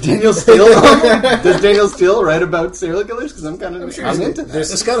 Daniel Steele novel? Does Daniel Steele write about serial killers? Because I'm into that.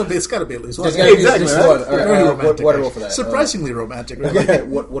 It's gotta be at least one. There's gotta be Exactly, just right? one. All right, Very what romantic. do I roll for that? Surprisingly romantic. Really.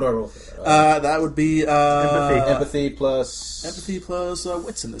 What do I roll for that? That would be Empathy plus... empathy plus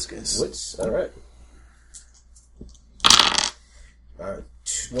wits in this case. Wits? All right.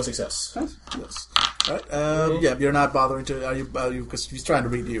 One success. Yes. All right. Yeah, you're not bothering to. Are you? Because he's trying to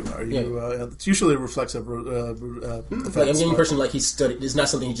read you. Are you? It's usually a reflexive I'm offense. getting the impression like he's studied. It's not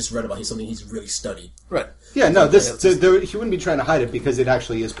something he just read about. He's something he's really studied. Right. Yeah, no, he wouldn't be trying to hide it because it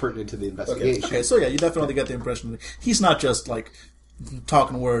actually is pertinent to the investigation. Okay. So yeah, you definitely get the impression that he's not just like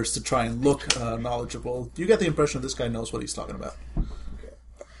talking words to try and look knowledgeable. You get the impression this guy knows what he's talking about.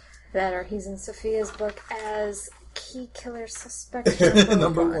 That or he's in Sophia's book as key killer suspect.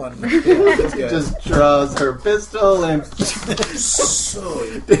 Number one. Just draws her pistol and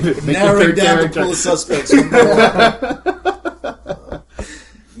So David, make narrowing your down the character. pool of suspects.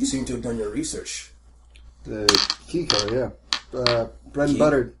 You seem to have done your research. The key killer, yeah. Bread and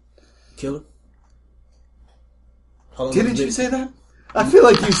butter. Killer? How long Didn't has it you been? say that? I feel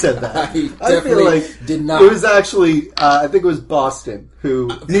like you said that. I feel definitely like did not. It was actually, I think it was Boston who...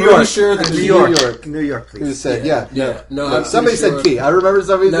 New York. Sure that New York. Who please. said, yeah. No, But I'm somebody pretty said sure. key. I remember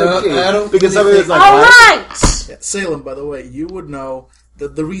somebody No, said key. I don't because really somebody was think- like, All what? right. Yeah, Salem, by the way, you would know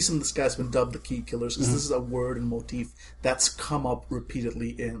the reason this guy's been dubbed the Key Killers is this is a word and motif that's come up repeatedly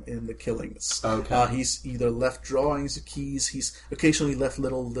in the killings. Okay. He's either left drawings of keys. He's occasionally left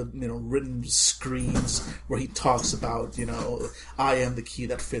little written screens where he talks about I am the key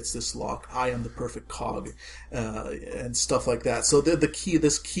that fits this lock. I am the perfect cog, and stuff like that. So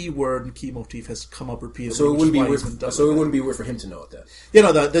this key word and key motif has come up repeatedly. So it wouldn't be which weird. is why he's been dubbed So it like that. wouldn't be weird for him to know that.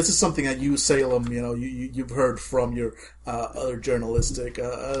 That this is something that you, Salem, you've heard from your other journalistic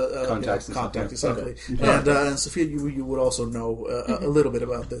Contacts and stuff, contact, yeah. exactly. And Sophia, you would also know a little bit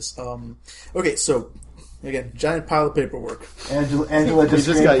about this. Okay, so again, giant pile of paperwork. Angela just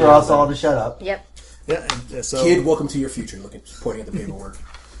just screamed got for yelled us at. all to shut up. Yep. Yeah, and, so Kid, welcome to your future. Pointing at the paperwork.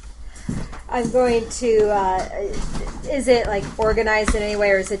 I'm going to. Is it like organized in any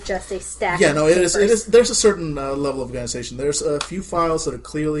way, or is it just a stack? yeah, of no, it is. papers? There's a certain level of organization. There's a few files that are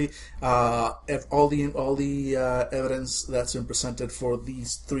clearly all the evidence that's been presented for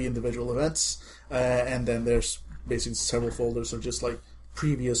these 3 individual events, and then there's basically several folders of just like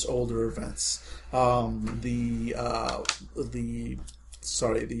previous older events. The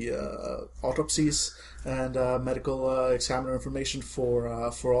autopsies and medical examiner information for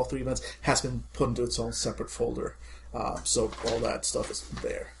all 3 events has been put into its own separate folder. So all that stuff is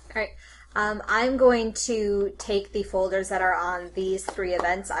there. All right. I'm going to take the folders that are on these 3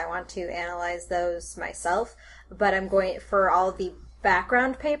 events. I want to analyze those myself, but I'm going for all the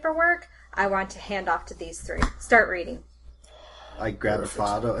background paperwork. I want to hand off to these 3. Start reading. I grab a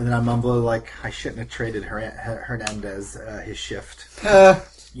file, and then I mumble like, I shouldn't have traded Hernandez his shift.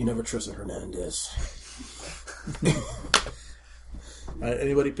 You never trusted Hernandez.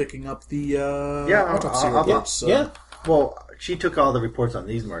 Anybody picking up the Yeah, autopsy I'll- reports? Yeah. Well, she took all the reports on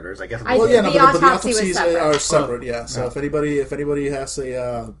these murders. I guess. I Well, did. yeah, The but the autopsy was autopsies separate. are separate. Yeah, so if anybody has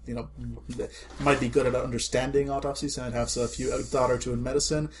a might be good at understanding autopsies and has a thought or two in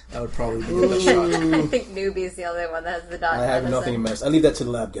medicine, that would probably be the best shot. I think Newbie's the only one that has the dot. I have nothing in medicine. I leave that to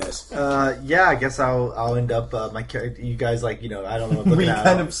the lab guys. Yeah, I guess I'll end up my character. You guys I don't know. Looking We at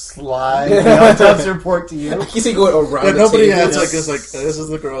kind of slide the autopsy report to you. You see going around Yeah, the nobody table. has this is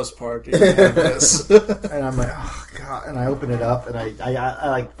the gross part. You have this. and I'm like, oh god, and I open it up and I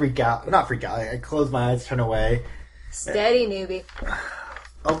like freak out. Not freak out. I close my eyes, turn away. Steady, Newbie.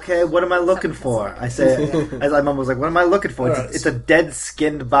 Okay, what am I looking for? I say as I mumble, like, what am I looking for? Alright. It's a dead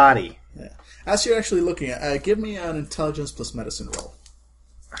skinned body. As you're actually looking at, give me an intelligence plus medicine roll.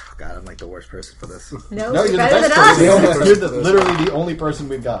 Oh god, I'm like the worst person for this. No, No, you're you're the better than best us. person. You're literally the only person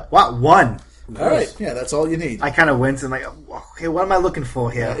we've got. What? One. All right, yeah, that's all you need. I kind of wince and like, okay, what am I looking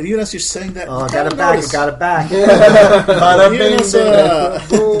for here? And even as you're saying that, Oh, I you got kinda it back. I notice- got it back. even as,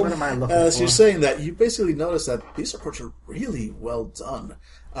 What am I looking as for? you're saying that, you basically notice that these reports are really well done.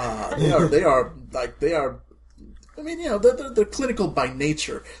 They are. I mean, they're clinical by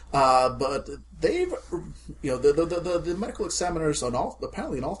nature, but they've, the medical examiners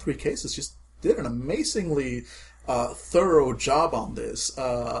apparently in all 3 cases just did an amazingly thorough job on this.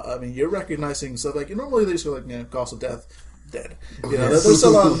 I mean, you're recognizing stuff like normally they just go like, cause of death, dead. There's a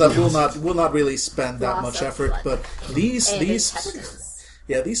lot of them that will not really spend that Loss much of effort, blood. but these Intelligence.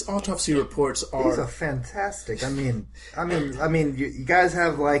 these autopsy reports These are are. fantastic. I mean, you guys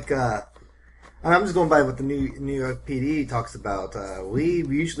have like. And I'm just going by what the New York PD talks about. We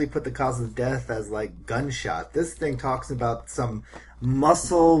usually put the cause of death as like gunshot. This thing talks about some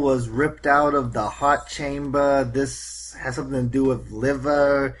muscle was ripped out of the heart chamber. This has something to do with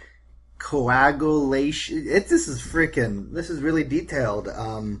liver coagulation. This is really detailed.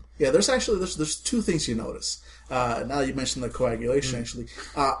 Yeah, there's 2 things you notice. Now you mentioned the coagulation. Actually,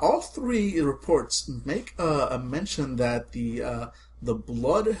 all 3 reports make a mention that the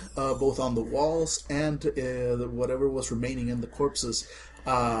blood, both on the walls and whatever was remaining in the corpses,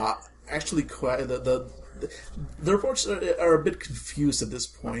 actually the reports are a bit confused at this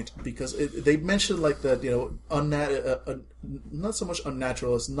point because they mention like that not so much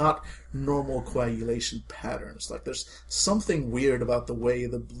unnatural as not normal coagulation patterns. Like there's something weird about the way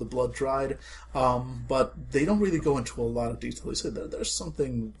the blood dried, but they don't really go into a lot of detail. They say there's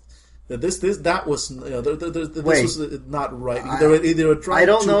something. This was not right. Either it dried I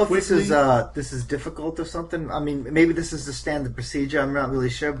don't too know if quickly. this is difficult or something. I mean, maybe this is the standard procedure. I'm not really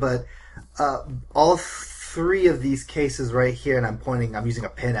sure, but all 3 of these cases right here, and I'm using a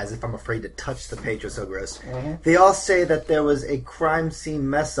pen as if I'm afraid to touch the page. Or so gross. They all say that there was a crime scene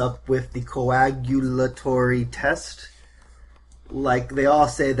mess up with the coagulatory test. Like they all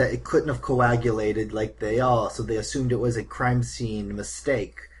say that it couldn't have coagulated. So they assumed it was a crime scene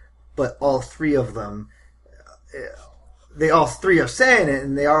mistake. But all 3 of them, all 3 are saying it,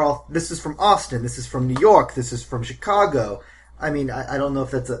 and they are all. This is from Austin. This is from New York. This is from Chicago. I mean, I don't know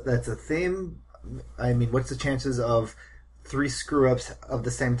if that's a theme. I mean, what's the chances of 3 screw-ups of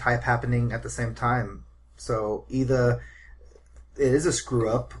the same type happening at the same time? So either it is a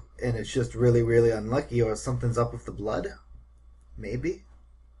screw-up and it's just really, really unlucky, or something's up with the blood. Maybe.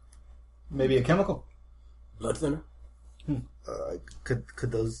 Maybe a chemical. Blood thinner.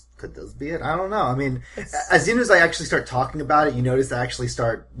 Could those be it? I don't know. I mean, as soon as I actually start talking about it, you notice I actually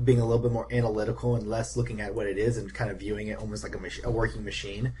start being a little bit more analytical and less looking at what it is and kind of viewing it almost like a working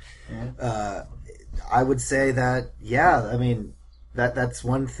machine. Yeah. I would say that, yeah. I mean, that's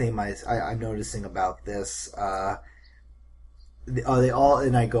one thing I'm noticing about this. They all,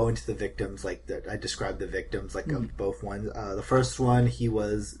 and I go into the victims, I describe the victims, of both ones. The first one, he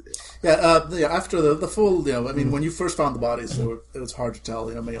was... after the full, I mean, when you first found the bodies, it was hard to tell,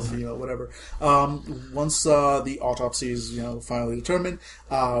 male, female, whatever. Once the autopsies, finally determined,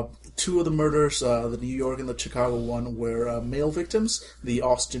 2 of the murders, the New York and the Chicago one, were male victims. The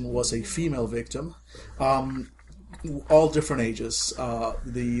Austin was a female victim. All different ages.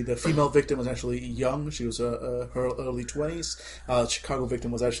 The female victim was actually young. She was her early 20s. Chicago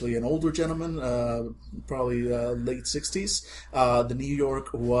victim was actually an older gentleman, probably late 60s. The New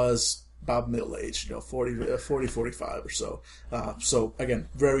York was about middle-aged, 40, 45 or so. So, again,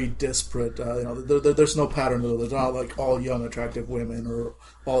 very disparate. There's no pattern. They're not like all young, attractive women or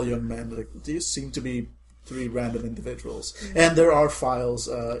all young men. These seem to be 3 random individuals. And there are files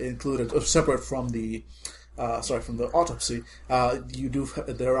included, separate from the... from the autopsy,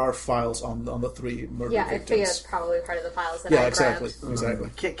 there are files on the 3 murder victims. Yeah, I figure that's probably part of the files that I exactly, grabbed.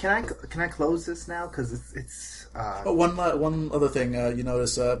 exactly. Can I close this now? Because it's One other thing you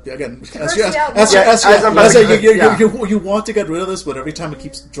notice again, you want to get rid of this, but every time it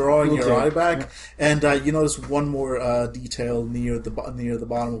keeps drawing your eye back, and you notice one more detail near the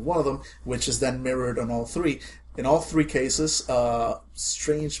bottom of one of them, which is then mirrored on all 3. In all 3 cases,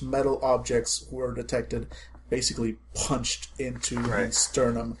 strange metal objects were detected, basically punched into the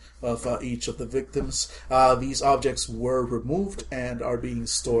sternum of each of the victims. These objects were removed and are being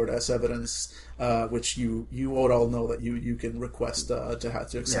stored as evidence, which you would all know that you can request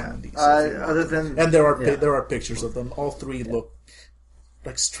to examine these. Other than, and there are pictures of them. All 3 look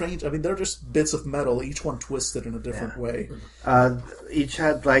like strange. I mean, they're just bits of metal, each one twisted in a different way. Each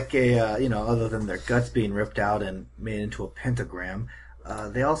had like a, other than their guts being ripped out and made into a pentagram,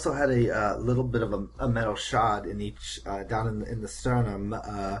 they also had a little bit of a metal shot in each, down in the sternum.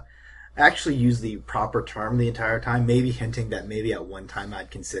 Actually used the proper term the entire time, maybe hinting that maybe at one time I'd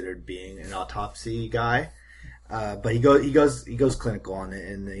considered being an autopsy guy. But he goes clinical on it,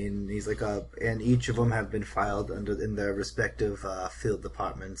 and he's like, and each of them have been filed in their respective field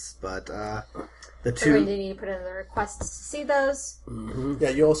departments. But the 2, We're going to need to put in the requests to see those. Mm-hmm. Yeah,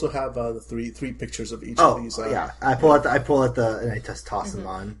 you also have the three pictures of each of these. I pull out the, and I just toss them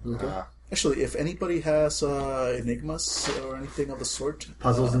on. Okay. Actually, if anybody has enigmas or anything of the sort,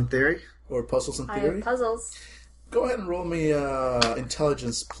 puzzles in theory, or puzzles in I theory, have puzzles. Go ahead and roll me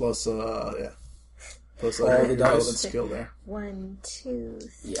intelligence plus plus all the dice. relevant skill there. 1, 2,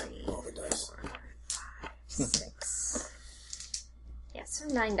 3, Yeah, all the dice. 4, 5, 6. Yeah, so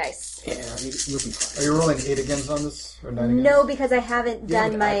 9 dice. Yeah, you'll be fine. Are you rolling 8 against on this? Or 9 against? No, because I haven't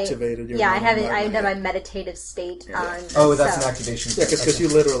done my... activated your I haven't done my mind. meditative state on... Oh, that's so. an activation. Yeah, because you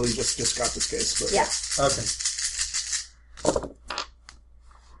literally just got this case. But, Yeah. Okay.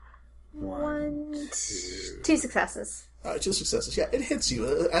 1, 2 successes. 2 successes. Yeah, it hits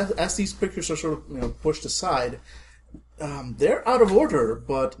you. As these pictures are sort of pushed aside, they're out of order,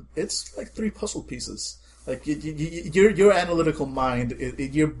 but it's like 3 puzzle pieces. Like your analytical mind,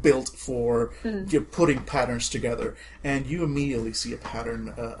 you're built for you're putting patterns together, and you immediately see a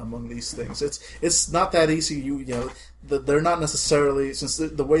pattern among these things. It's not that easy. They're not necessarily, since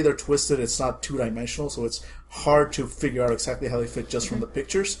the way they're twisted, it's not 2-dimensional, so it's hard to figure out exactly how they fit just from the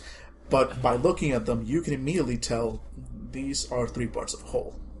pictures. But by looking at them, you can immediately tell these are 3 parts of a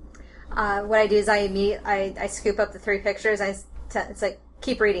whole. What I do is I scoop up the 3 pictures. It's like,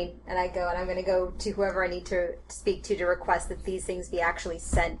 keep reading, and I go, and I'm going to go to whoever I need to speak to request that these things be actually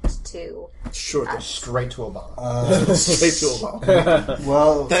sent to. Sure thing. Straight to Obama. Straight to Obama.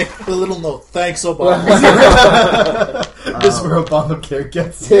 Well, A little note. Thanks, Obama. this is where Obamacare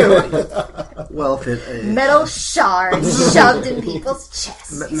gets to. well, if it, Metal shards shoved in people's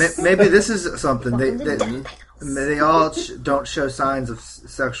chests. maybe this is something they all don't show signs of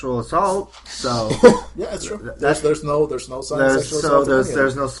sexual assault, so Yeah, that's true. There's no sign of sexual assault.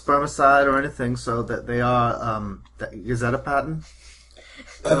 There's no spermicide or anything, so that they are. Is that a pattern?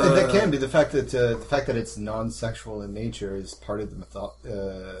 That can be the fact that it's non-sexual in nature is part of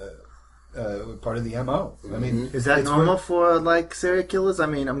the part of the MO. I mean, Is that it's normal for like serial killers? I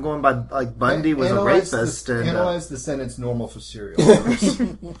mean, I'm going by like Bundy was a rapist. Analyze the sentence normal for serial killers.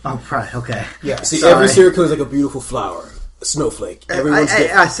 Oh, right, okay. Yeah. See, Sorry. every serial killer is like a beautiful flower, a snowflake. Everyone's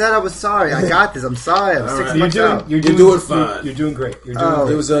different. I said I was sorry. I got this. I'm sorry. I'm 6 months out. You're doing fine. You're doing great. You're doing Oh.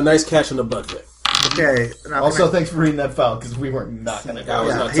 great. It was a nice catch on the butt flick. Okay. Now, Also, thanks for reading that file because we were not going to go. I was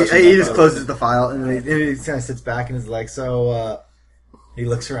yeah, not he touching he that just file. closes the file and he kind of sits back and is like, so. He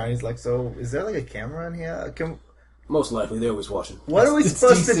looks around. He's like, so is there like a camera in here? Most likely, they're always watching. What are we It's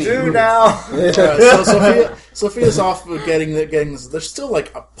supposed to DC. do now? Alright, so Sophia's off with getting this. There's still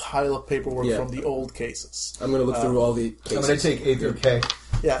like a pile of paperwork Yeah. from the old cases. I'm going to look through all the cases. I'm going to take A through K.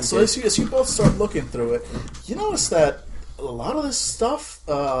 Yeah, so as you both start looking through it, you notice that a lot of this stuff,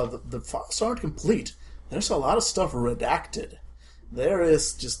 the files aren't complete. There's a lot of stuff redacted. There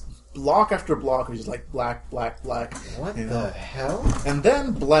is just block after block of just like black, black, black. What you the know. hell? And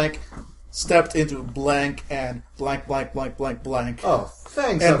then blank stepped into blank and blank, blank, blank, blank, blank. Oh,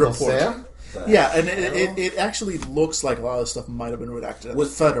 thanks, And Uncle report. Sam. Yeah, and it actually looks like a lot of stuff might have been redacted at the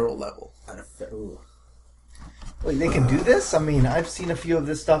federal level. Ooh. Wait, they can do this? I mean, I've seen a few of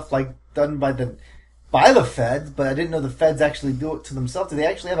this stuff like done by the feds, but I didn't know the feds actually do it to themselves. Do they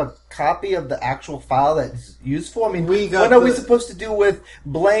actually have a copy of the actual file that's used for? I mean, what are we supposed to do with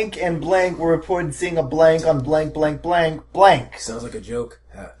blank and blank? We're reported seeing a blank on blank, blank, blank, blank. Sounds like a joke.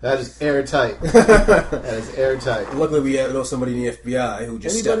 That is airtight. That is airtight. Luckily, we know somebody in the FBI who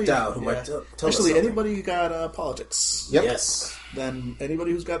just stepped out who might tell us Actually, something. anybody who got politics? Yep. Yes. Then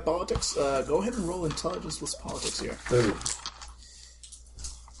anybody who's got politics, go ahead and roll intelligence with politics here. Ooh.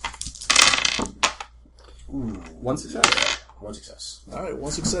 One success. One success. All right,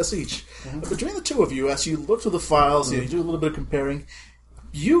 one success each. Between the two of you, as you look through the files, you do a little bit of comparing.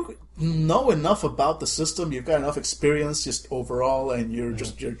 You know enough about the system. You've got enough experience just overall, and you're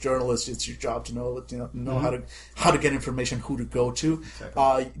just you're a journalist. It's your job to know how to get information, who to go to.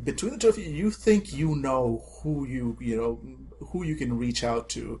 Between the two of you, you think you know who who you can reach out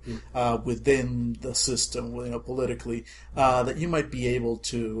to within the system, politically, that you might be able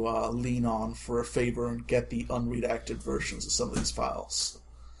to lean on for a favor and get the unredacted versions of some of these files.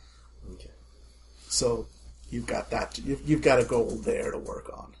 Okay. So you've got that. You've got a goal there to work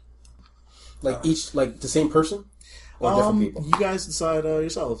on. Like the same person, or different people. You guys decide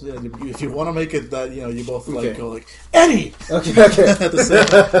yourselves. Yeah, if you want to make it that you both Okay. go like Eddie. Okay. At the same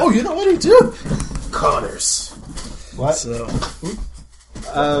time. Oh, you know Eddie too. Connors. What? So,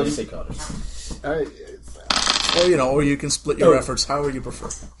 Did you say Connors? All right. or you can split your efforts however you prefer.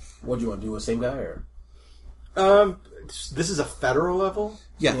 What do you want to do? The same guy or? This is a federal level.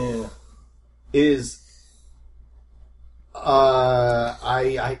 Yeah. Yeah.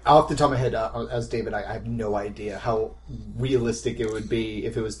 I off the top of my head, as David, I have no idea how realistic it would be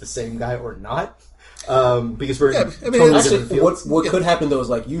if it was the same guy or not. Because we're in totally Actually, different fields. what could happen though is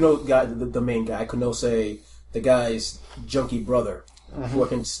like the main guy. I could know say the guy's junkie brother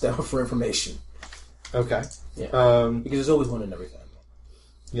working stuff for information. Okay. Yeah. Because there's always one in every family.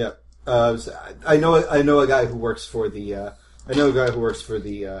 Yeah. So I know a guy who works for the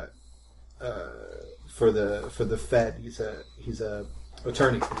for the Fed. He's a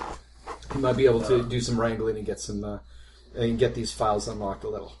attorney. He might be able to do some wrangling and get some and get these files unlocked a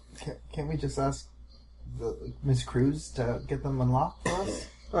little. Can't we just ask Miss Cruz to get them unlocked for us?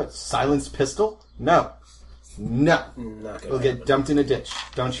 What, silenced pistol? No. Not gonna We'll get happen. dumped in a ditch.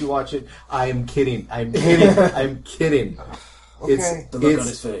 Don't you watch it? I am kidding. I'm kidding. Okay. The look on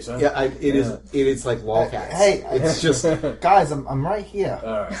his face, huh? Yeah, it is like lolcats. Hey, it's just Guys, I'm right here.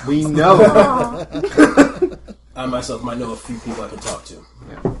 All right. we know. I myself might know a few people I can talk to.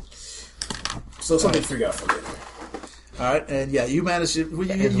 Yeah. So something to figure out for me. All right, and you manage it.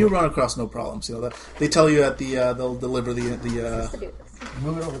 You run across no problems. They tell you at the they'll deliver the To do this.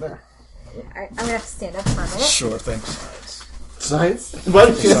 Move it over there. Alright, I'm gonna have to stand up for a minute. Sure, thanks. Science? Why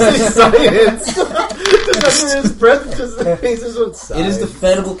did you say science? Just under his breath, just faces on science. It is the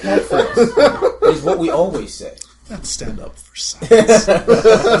Fedible catchphrase. It is what we always say. Let's stand up for science.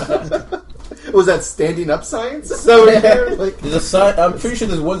 Was that standing up science? Is that what you're like? There's I'm pretty sure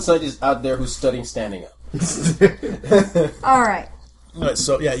there's one scientist out there who's studying standing up. Alright. All right,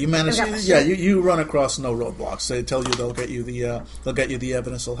 so you manage. I got my You run across no roadblocks. They tell you they'll get you the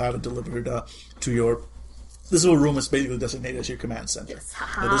evidence. They'll have it delivered to your. This little room is basically designated as your command center.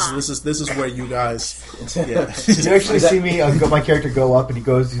 So this is where you guys. Yeah. You actually see me my character go up and he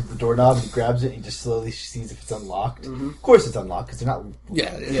goes to the doorknob and he grabs it and he just slowly sees if it's unlocked. Of course it's unlocked because they're not.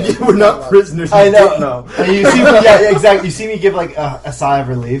 yeah. We're not prisoners. I know. No. And you see me, exactly. You see me give like a sigh of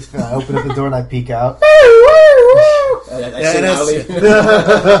relief. And I open up the door and I peek out. sing loudly.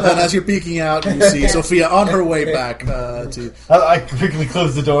 And as you're peeking out, you see Sophia on her way back to. I quickly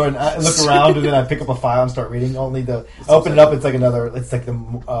close the door and I look around, and then I pick up a file and start reading. Only the open it up, it's like another. It's like the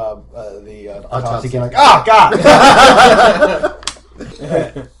autopsy game. Like, oh god.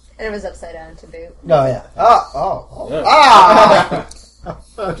 And it was upside down to boot. No, yeah. Yeah.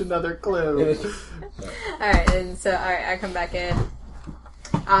 Found another clue. Alright, and so, I come back in.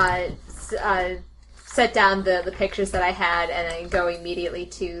 Set down the pictures that I had, and then go immediately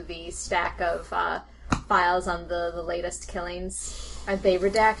to the stack of files on the latest killings. Are they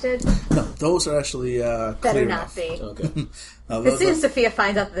redacted? No, those are actually Better clear not enough. be. Okay. As soon as Sophia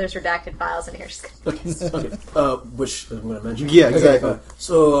finds out that there's redacted files in here, she's gonna... Okay. Which I'm going to mention. Yeah, exactly.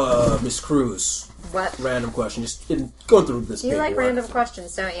 So, Miss Cruz, What? random question. Just going through this. You like paperwork. random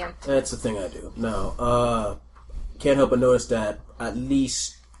questions, don't you? That's the thing I do. Now, can't help but notice that at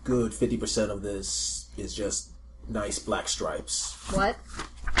least good 50% of this is just nice black stripes. What?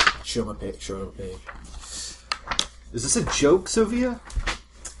 Show my page. Is this a joke, Sophia?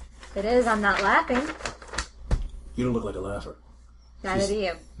 It is, I'm not laughing. You don't look like a laugher. Neither do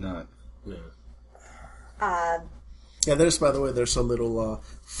you. Not. Yeah. Yeah, by the way, there's a little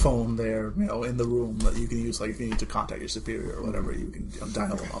phone there, in the room that you can use, like if you need to contact your superior or whatever, you can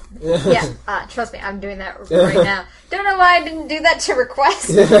dial them up. Yeah, trust me, I'm doing that right now. Don't know why I didn't do that to request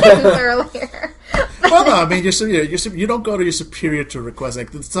things earlier. Well, no, I mean, you don't go to your superior to request.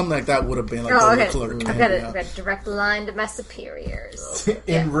 Like, something like that would have been like the clerk. I've got a direct line to my superiors.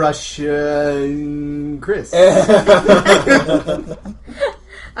 In Russian, Chris.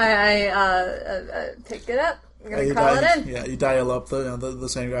 I picked it up. I'm gonna call it in. Yeah, you dial up the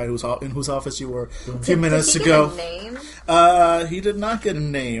same guy in whose office you were a few Did minutes he ago. get a name? He did not get a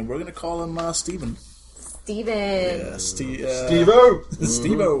name. We're gonna call him Steven. Steven. Yeah, Steve-O.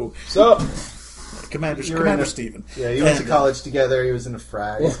 Steve-O. So, Commander Steven. yeah, he went to And, college together. He was in a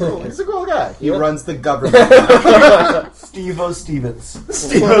frat. He's cool. He's a cool guy. He runs the government. Steve-O Stevens.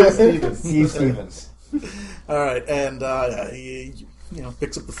 Steve-O Stevens. Steve Stevens. All right, and he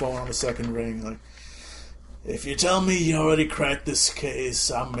picks up the phone on the second ring. Like, if you tell me you already cracked this case,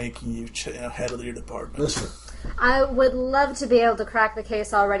 I'm making you head of your department. I would love to be able to crack the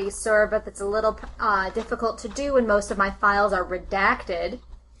case already, sir, but it's a little difficult to do when most of my files are redacted.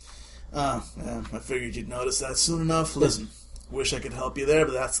 I figured you'd notice that soon enough. Listen, wish I could help you there,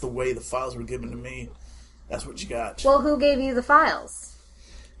 but that's the way the files were given to me. That's what you got. Well, who gave you the files?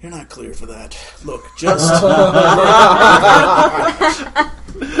 You're not clear for that. Look, just...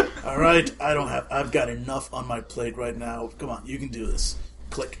 All right, I've got enough on my plate right now. Come on, you can do this.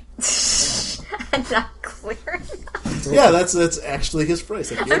 Click. I'm not clear enough. Yeah, that's actually his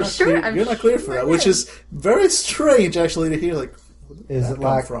phrase. Like, you're not clear for that, which is very strange, actually, to hear. Like, where did Is that it come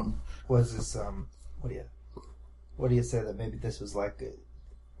like from? Was this what do you say that maybe this was like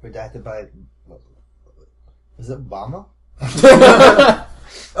redacted by was it Obama?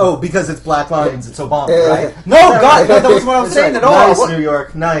 Oh, because it's black lines. It's Obama, right? No, God, that wasn't what I was saying at all. Nice, New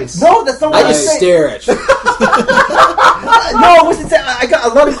York. Nice. No, that's not what I just stare at you. No, I wasn't saying. I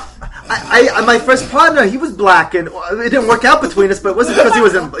got a lot of. My first partner, he was black, and it didn't work out between us. But it wasn't because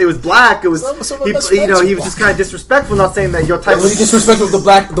it was black. It was he was just kind of disrespectful. Not saying that your type. Was he disrespectful to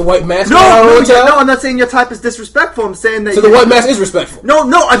the white mask? No, I'm not saying your type is disrespectful. I'm saying that. So the white mask is respectful. No,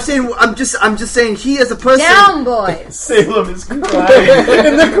 I'm just saying he as a person. Down, boys. Salem is crying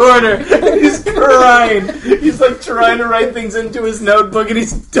in the corner. He's crying. He's like trying to write things into his notebook, and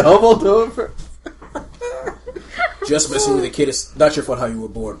he's doubled over. Just messing with a kid is not your fault how you were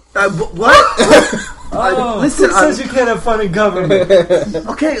born. What? Listen, who says you can't have fun in government?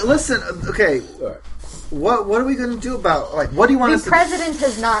 Okay, listen. Okay, All right. what are we going to do about what do you want us The to? president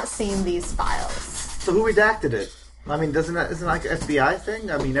has not seen these files. So who redacted it? I mean, isn't it like an FBI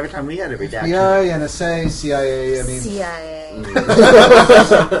thing? I mean, every time we had a redaction. FBI, NSA, CIA. I mean, CIA.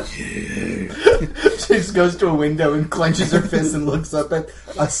 she just goes to a window and clenches her fist and looks up at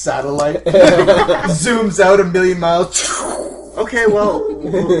a satellite. Zooms out 1,000,000 miles. Okay, well,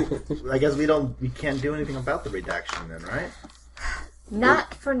 I guess we can't do anything about the redaction then, right?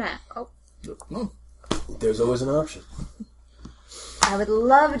 Not for now. Oh. No. There's always an option. I would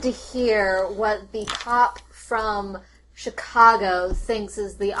love to hear what the cop from Chicago thinks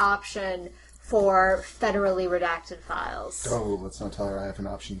is the option for federally redacted files. Oh, let's not tell her I have an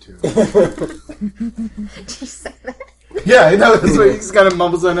option too. Did you say that? Yeah, I know. That's what he just kind of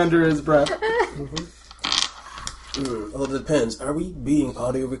mumbles on under his breath. Well, it depends. Are we being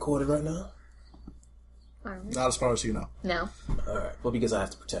audio recorded right now? Not as far as you know. No. All right. Well, because I have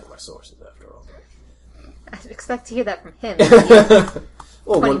to protect my sources after all. I'd expect to hear that from him.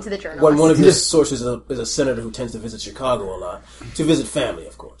 Pointing to the journalist. One of his sources is a senator who tends to visit Chicago a lot to visit family,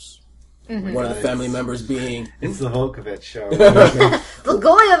 of course. Mm-hmm. One of the family members being It's the Volkovich show.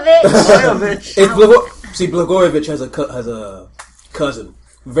 Blagojevich! See, Blagojevich has a cousin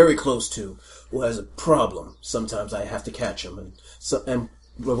very close to who has a problem. Sometimes I have to catch him, and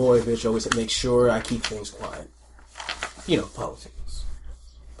Blagojevich always makes sure I keep things quiet. You know, politics.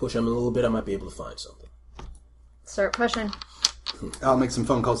 Push him a little bit, I might be able to find something. Start pushing. I'll make some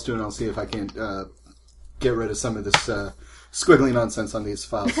phone calls too, and I'll see if I can't get rid of some of this squiggly nonsense on these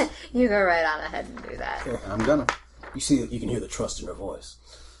files. You go right on ahead and do that. I'm gonna. You see, you can hear the trust in her voice.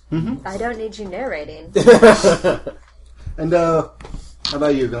 I don't need you narrating. And how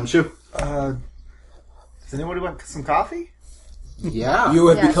about you, Gumshoe? Does anybody want some coffee? Yeah. You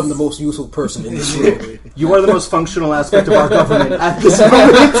have Yes. become the most useful person in this room. You are the most functional aspect of our government at this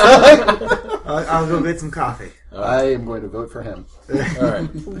moment in time. I'll go get some coffee. I am going to vote for him. All right.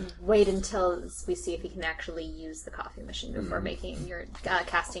 Wait until we see if he can actually use the coffee machine before making your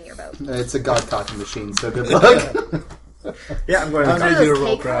casting your vote. It's a god coffee machine, so good luck. Yeah, I'm going to I'm coffee. going to do a those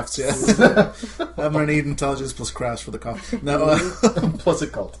roll cake crafts, yeah. I'm going to need intelligence plus crafts for the coffee. No, Plus a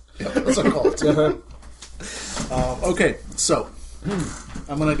cult. that's a cult. Okay, so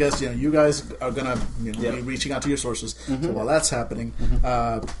I'm gonna guess. You guys are gonna be reaching out to your sources. So while that's happening,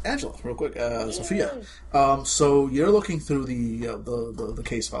 Angela, real quick, Sophia. So you're looking through the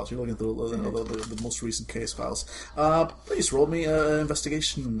case files. You're looking through the most recent case files. Please roll me an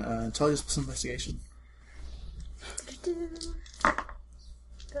investigation, intelligence investigation.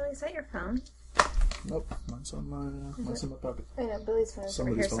 Billy, is that your phone? Nope, mine's on my pocket. I know, Billy's phone is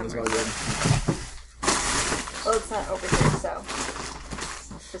over here Somebody's phone is somewhere. already. Well, it's not over here, so...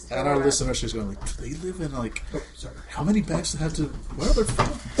 Just And throw our it listeners is going like, do they live in how many banks do they have to? Where are they from?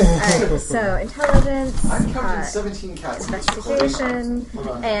 out. Alright, so intelligence, I'm counting 17 cats. investigation,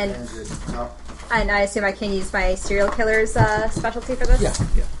 and I assume I can use my serial killer's specialty for this? Yeah.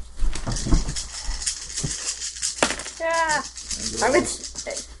 Yeah.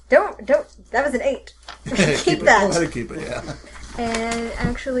 Don't, that was an 8. Keep Go that. ahead and keep it, yeah. And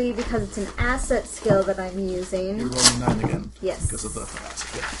actually, because it's an asset skill that I'm You're using, rolling 9 again. Yes. Because of the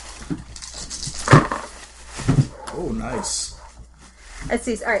yeah. Oh, nice. let's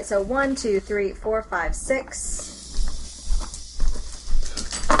see. Alright, so 1, 2, 3, 4, 5, 6.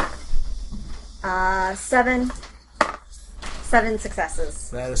 7. 7 successes.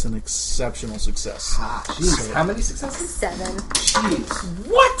 That is an exceptional success. Jeez, how many successes? 7.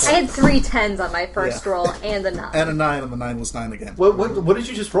 Jeez. I had 3 10s on my first Yeah. roll and a 9. And a 9, and the 9 was 9 again. What did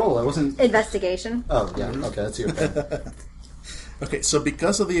you just roll? I wasn't... Investigation. Oh, yeah. Okay, that's your turn. Okay, so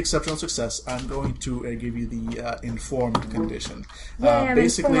because of the exceptional success, I'm going to give you the informed condition. Yay, I'm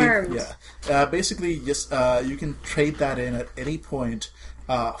informed. Basically, just you can trade that in at any point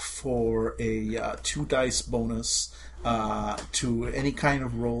for a 2 dice bonus to any kind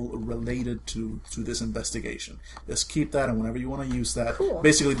of roll related to this investigation. Just keep that, and whenever you want to use that, Cool.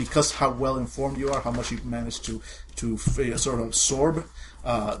 basically because how well informed you are, how much you've managed to sort of absorb.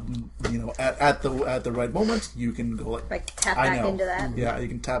 At the right moment, you can go Like, tap I back know. into that. Yeah, you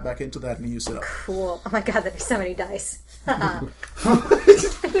can tap back into that and use it up. Cool. Oh my god, there's so many dice.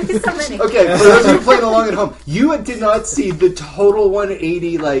 There's so many. Okay, for those of you playing along at home, you did not see the total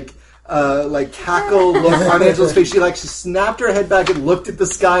 180, cackle look on Angela's face. She snapped her head back and looked at the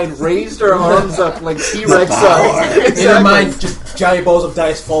sky and raised her arms up like T-Rex size. In your mind, just giant balls of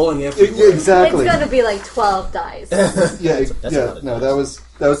dice falling everywhere. Exactly. It's gonna be like 12 dice. Yeah, a yeah. lot of No, dice.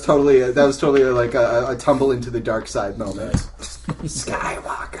 that was totally like a tumble into the dark side moment.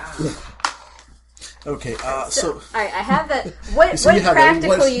 Skywalker. Okay, so Alright, I have that. What So you have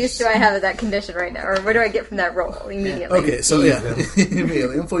practical what- use do I have of that condition right now? Or what do I get from that roll immediately? okay, so yeah,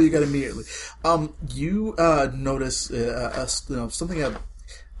 immediately info you got immediately. You notice something.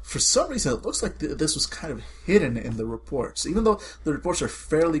 For some reason, it looks like this was kind of hidden in the reports, even though the reports are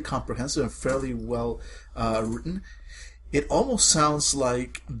fairly comprehensive and fairly well written. It almost seems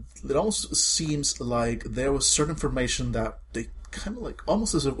like there was certain information that they kind of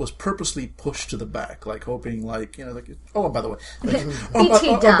almost as if it was purposely pushed to the back, hoping oh, by the way,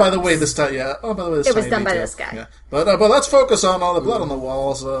 by the way, this time, yeah, oh, by the way, this It was tiny done by detail. this guy. Yeah. But let's focus on all the blood on the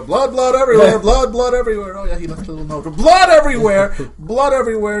walls. Blood everywhere. blood everywhere. Oh yeah, he left a little note. Blood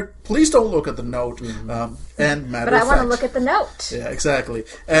everywhere. Please don't look at the note. And matter But I of want to fact, look at the note. yeah, exactly.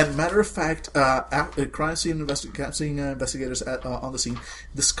 And matter of fact, crime scene investigators on the scene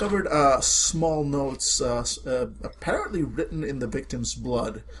discovered small notes, apparently written in the victim's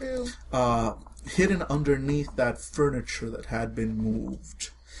blood, hidden underneath that furniture that had been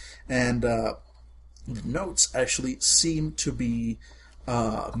moved. And the notes actually seem to be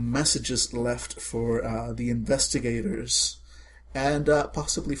messages left for the investigators and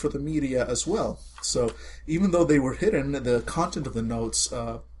possibly for the media as well. So even though they were hidden, the content of the notes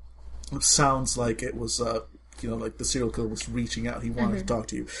sounds like it was, like the serial killer was reaching out. He wanted to talk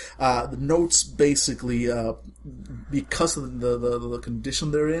to you. The notes basically, because of the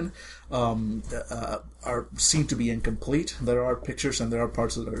condition they're in, seem to be incomplete. There are pictures and there are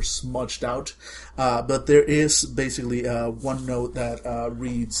parts that are smudged out. But there is basically one note that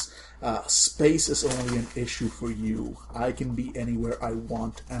reads, "Space is only an issue for you. I can be anywhere I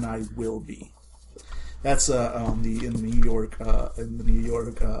want, and I will be." That's in the New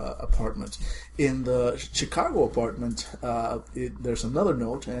York apartment. In the Chicago apartment, there's another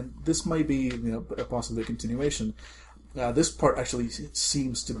note, and this might be possibly a continuation. This part actually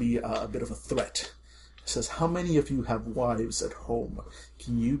seems to be a bit of a threat. It says, "How many of you have wives at home?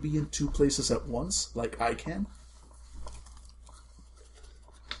 Can you be in 2 places at once, like I can?"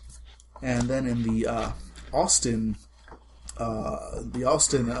 And then in the Austin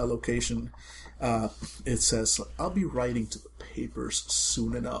location. It says, "I'll be writing to the papers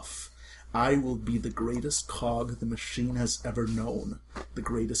soon enough. I will be the greatest cog the machine has ever known, the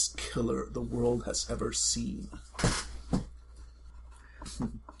greatest killer the world has ever seen."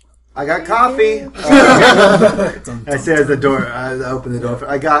 I got coffee. I say as the door. I open the door.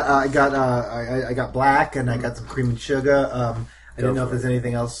 I got black, and I got some cream and sugar. I didn't know if there's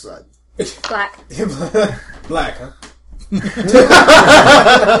anything else. Black. Black, huh?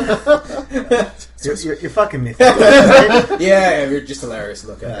 You're fucking me. Yeah, you're just hilarious to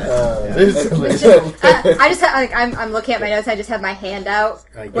look at. I just I'm looking at my notes. I just have my hand out,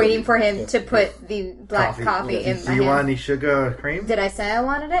 waiting for him to put the black coffee in my hand. Do you want any sugar or cream? Did I say I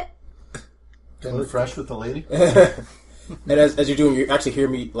wanted it? Getting fresh with the lady. And as you're doing, you actually hear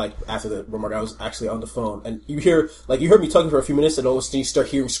me, like, after the remark, I was actually on the phone, and you heard me talking for a few minutes, and all of a sudden you start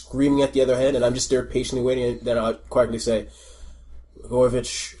hearing screaming at the other end, and I'm just there patiently waiting, and then I'll quietly say,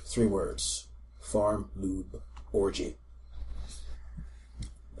 "Gorovich, 3 words. Farm, lube, orgy."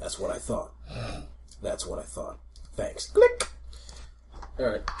 That's what I thought. Thanks. Click!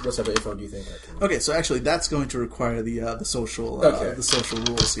 Alright, what type of info do you think I can... Okay, so actually that's going to require the social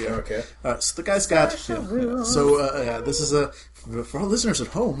rules here. Okay. So the guy's got... this is for our listeners at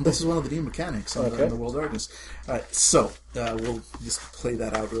home, this is one of the new mechanics on the World of Darkness. Alright, so we'll just play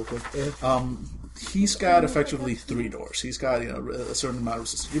that out real quick. He's got effectively 3 doors. He's got a certain amount of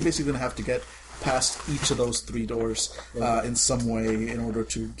resistance. You're basically going to have to get past each of those 3 doors in some way in order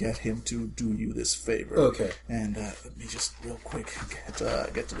to get him to do you this favor. Okay. And let me just real quick get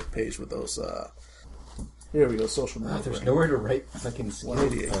to the page with those. Here we go. Social maneuvering. There's nowhere to write fucking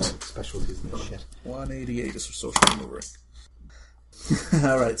 188 specialties and shit. 188 is for social maneuvering.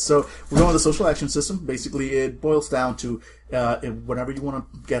 All right, so we're going with the social action system. Basically, it boils down to whenever you want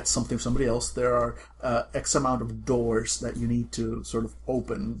to get something from somebody else, there are X amount of doors that you need to sort of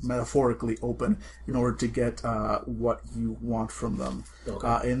open, metaphorically open, in order to get what you want from them.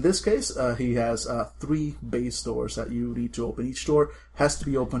 Okay. In this case, he has 3 base doors that you need to open. Each door has to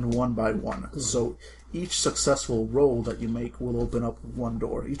be opened one by one. Mm-hmm. So each successful roll that you make will open up 1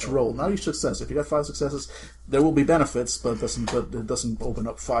 door. Each roll, not each success. If you got 5 successes, there will be benefits, but it doesn't open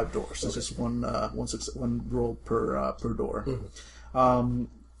up 5 doors. It's just one roll per door. Mm-hmm.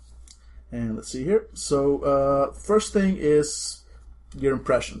 And let's see here. So first thing is your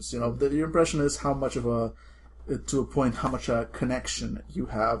impressions. Your impression is how much of how much connection you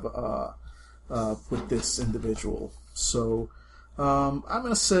have with this individual. So. I'm going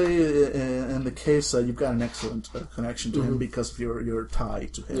to say in the case you've got an excellent connection to him because of your tie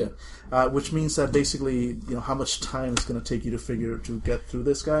to him, which means that basically how much time it's going to take you to get through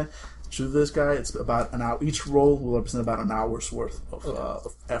this guy. It's about an hour. Each roll will represent about an hour's worth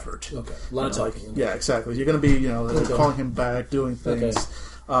of effort. Okay, a lot of talking. Yeah, exactly. You're going to be calling him back, doing things.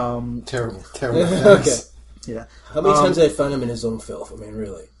 Okay. Terrible. Okay. Yeah. How many times did I find him in his own filth? I mean,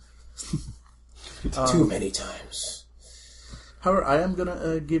 really, too many times. However, I am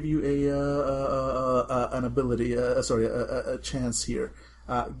gonna give you an ability, a chance here.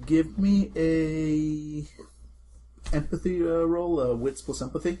 Give me a empathy roll, wits plus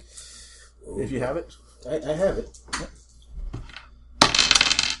empathy, if you have it. I have it.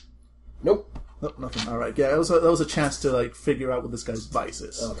 Nope. Nope, nothing. All right. Yeah, that was a chance to figure out what this guy's vice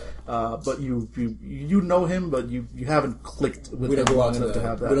is. Okay. But you know him, but you haven't clicked with him long enough to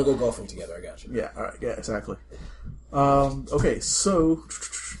have that. We don't go golfing together. I got you. Yeah. All right. Yeah. Exactly. Okay, so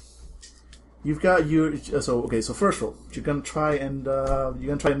You've got you. So okay. So first roll, you're gonna try and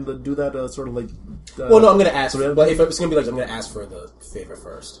do that sort of like. Well, no, I'm gonna ask. so But if it's gonna be like, I'm gonna ask for the favor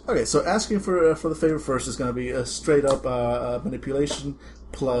first. Okay, so asking for the favor first is gonna be a straight up manipulation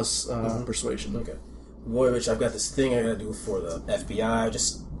plus persuasion. Okay. Boy, Rich, I've got this thing I gotta do for the FBI.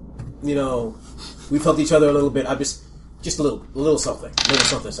 Just, we've helped each other a little bit. I'm just a little something.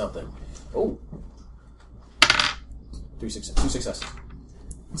 Something. Oh. 2 successes.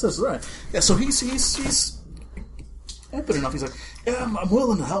 That's right. Yeah, so he's open enough. He's like, yeah, I'm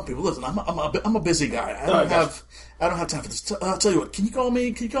willing to help people. Listen, I'm a busy guy. I don't have time for this. I'll tell you what. Can you call me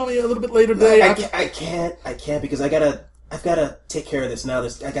a little bit later today? I can't because I've got to take care of this now.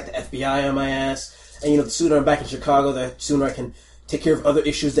 I got the FBI on my ass, and the sooner I'm back in Chicago, the sooner I can take care of other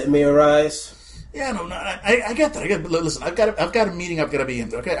issues that may arise. Yeah, no, I get that. But listen, I've got a meeting I've got to be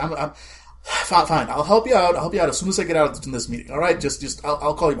in. Okay, I'm fine. I'll help you out. As soon as I get out from this meeting. All right, just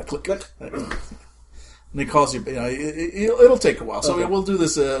I'll call you back. Click. And he calls you. It'll take a while, so we'll do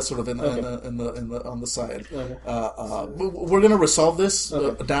this sort of on the side. Okay. We're gonna resolve this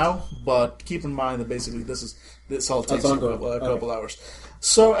now, but keep in mind that basically this all takes a couple hours.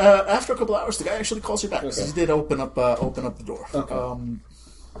 So after a couple hours, the guy actually calls you back. Okay. He did open up the door. Okay.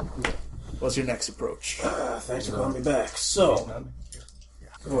 What's your next approach? Thanks for calling me back. So,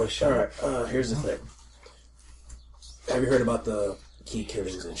 all right. Here's the thing. Have you heard about the key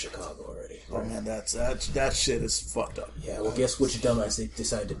killings in Chicago already? Oh man, that shit is fucked up. Yeah, well, guess which dumbass they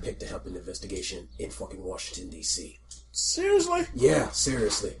decided to pick to help an investigation in fucking Washington, D.C. Seriously? Yeah,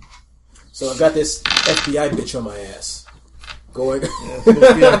 seriously. So I've got this FBI bitch on my ass. Going. They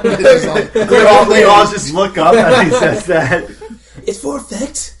all just look up as he says that. It's for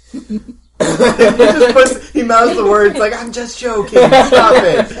effect. He mouths the words like, I'm just joking. Stop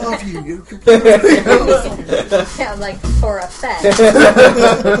it. Love you. Yeah, like for effect.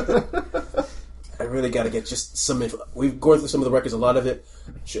 I really got to get just some info. We've gone through some of the records. A lot of it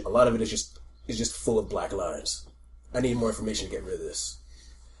is just full of black lines. I need more information to get rid of this.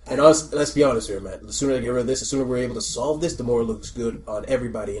 And let's be honest here, man. The sooner I get rid of this, the sooner we're able to solve this, the more it looks good on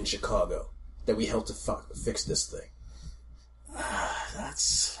everybody in Chicago that we helped to fix this thing.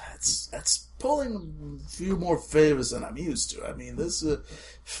 That's pulling a few more favors than I'm used to. I mean, this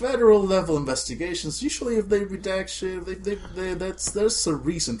federal level investigations. Usually, if they redact shit, there's a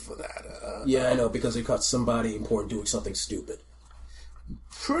reason for that. Yeah, I know, because they caught somebody important doing something stupid.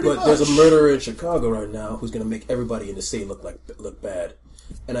 Pretty much. But there's a murderer in Chicago right now who's going to make everybody in the state look bad.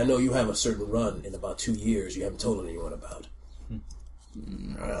 And I know you have a certain run in about 2 years you haven't told anyone about.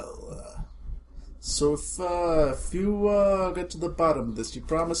 Well, so if you get to the bottom of this, you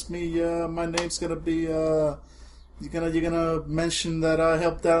promise me my name's gonna be you're gonna mention that I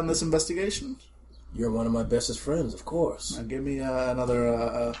helped out in this investigation? You're one of my bestest friends, of course. Now give me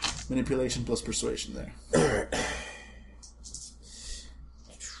another manipulation plus persuasion there.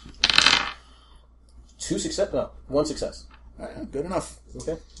 1 success. All right, good enough.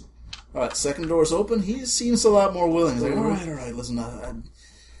 Okay. All right, second door's open. He seems a lot more willing. He's like, all right. Listen,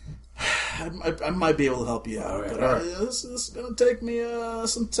 I might be able to help you out, but this is gonna take me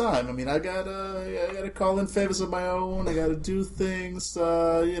some time. I mean, I gotta call in favors of my own. I gotta do things.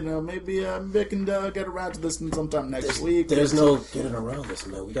 Maybe I can get around to this sometime next week. There's no getting around this,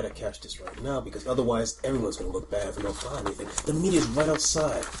 man. We gotta catch this right now because otherwise everyone's gonna look bad if we don't find anything. The media's right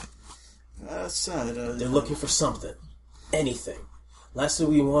outside. They're looking for something, anything. Last thing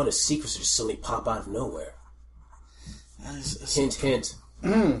we want is secrets to just suddenly pop out of nowhere. Hint, hint.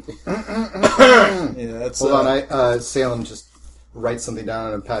 Yeah, that's. Hold on, Salem just writes something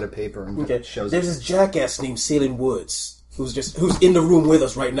down on a pad of paper and shows. There's this jackass named Salem Woods who's in the room with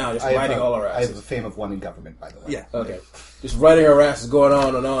us right now, just writing all our asses. I have the fame of one in government, by the way. Yeah. Okay. Just writing our asses, going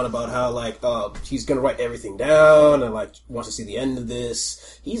on and on about how he's gonna write everything down and wants to see the end of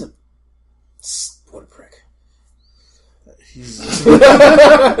this. What a prick.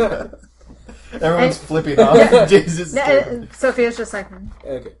 Everyone's flipping off. Jesus. Sophia's just like,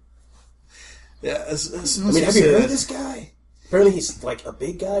 Okay. Yeah. As soon as have you heard of this guy? Apparently he's a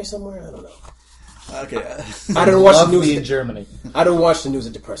big guy somewhere. I don't know. Okay. I don't watch the news in Germany. I don't watch the news.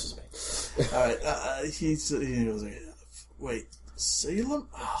 It depresses me. All right. He goes like, wait, Salem?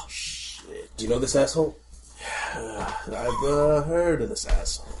 Oh shit. Do you know this asshole? I've heard of this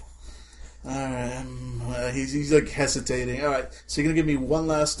asshole. Alright, he's hesitating. Alright, so you're going to give me one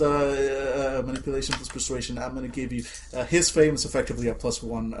last manipulation plus persuasion. I'm going to give you his fame is effectively a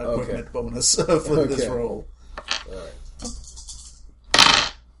 +1 equipment bonus for this roll. Alright.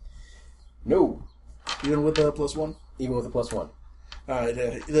 No. Even with the +1? Even with the +1. Alright,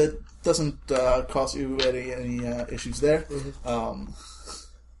 that doesn't cost you any issues there. Mm-hmm.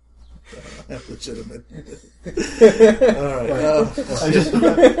 legitimate. All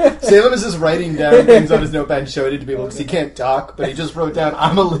right. Salem is just writing down things on his notepad and showing it to people because he can't talk, but he just wrote down,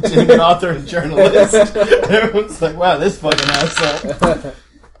 "I'm a legitimate author and journalist." Everyone's like, "Wow, this fucking asshole."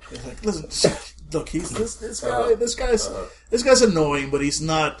 He's like, listen, look, this guy's annoying, but he's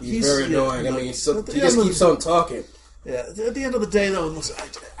not. He's very annoying. I mean, he just keeps on talking. Yeah. At the end of the day, though, listen,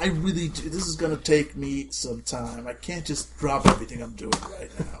 I really do. This is going to take me some time. I can't just drop everything I'm doing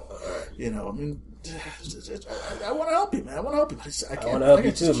right now. You know, I mean, I want to help you, man. I want to help you. But I want to help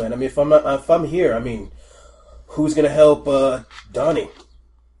you too, man. I mean, if I'm here, I mean, who's gonna help Donnie?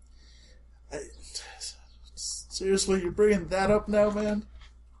 Seriously, you're bringing that up now, man?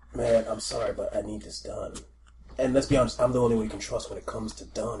 Man, I'm sorry, but I need this done. And let's be honest, I'm the only one you can trust when it comes to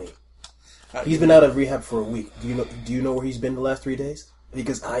Donnie. He's been out of rehab for a week. Do you know where he's been the last 3 days?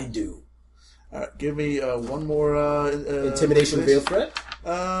 Because I do. All right, give me one more intimidation veil threat.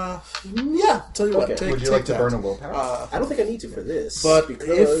 Yeah. Tell you what. Okay. Would you like to burn a willpower? I don't think I need to for this. But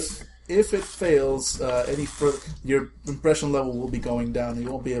because if it fails, any further, your impression level will be going down.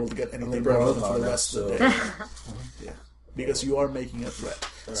 You won't be able to get anything relevant for the rest of the day. Yeah, because you are making a threat.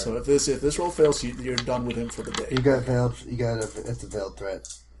 Right. So if this roll fails, you're done with him for the day. You got veiled. It's a veiled threat.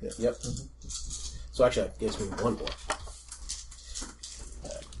 Yep. Mm-hmm. So actually, it gives me one more.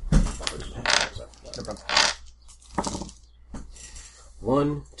 No problem.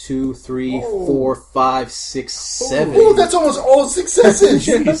 1, 2, 3, 4, 5, 6, 7. Oh, that's almost all successes.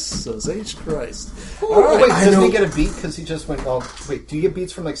 Jesus H. Christ! All right. Wait, doesn't he get a beat because he just went? Oh, wait. Do you get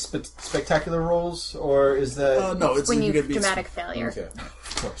beats from like spectacular rolls, or is that? No, it's when you get beats dramatic failure. Okay.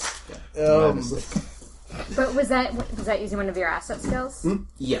 Of course. Yeah. But was that using one of your asset skills?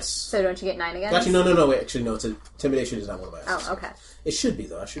 Yes. So don't you get 9 again? Actually, no. Wait, actually, no. Intimidation is not one of my assets. Oh, okay. It should be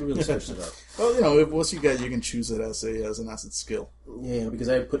though. I should really search it up. Well, you know, once you get, you can choose it as an asset skill. Yeah, because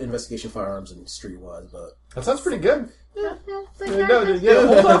I put investigation firearms in streetwise, but That sounds pretty good. Yeah, it's like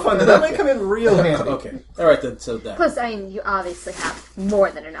Hold off on that. That might come in real handy. okay. All right then. So that. Plus, I mean, you obviously have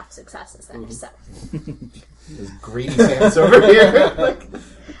more than enough successes there, so. Those greedy pants over here.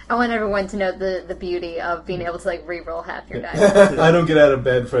 I want everyone to know the beauty of being able to, like, re-roll half your dice. I don't get out of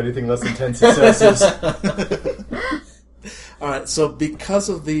bed for anything less than 10 successes. All right, so because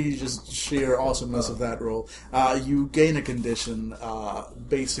of the just sheer awesomeness of that roll, you gain a condition.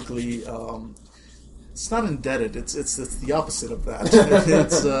 Basically, it's not indebted. It's the opposite of that.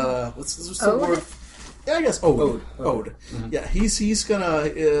 It's what's the word? Yeah, I guess owed. Mm-hmm. Yeah, he's gonna.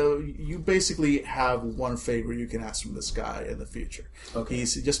 You basically have one favor you can ask from this guy in the future. Okay.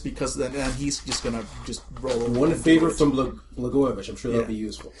 He's just because then, and he's just gonna just roll over One into favor it. from Blagojevich. I'm sure that'll be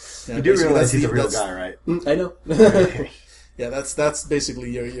useful. Yeah, You do basically, realize he's a real that's- guy, right? I know. Yeah, that's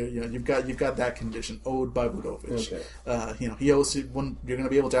basically your you've got that condition owed by Budovich. Okay. He owes you one. You're going to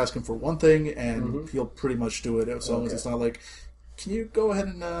be able to ask him for one thing, and he'll pretty much do it as long as it's not like, can you go ahead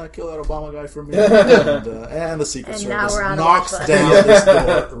and kill that Obama guy for me? And the Secret And now Service we're on a knocks watch down list. this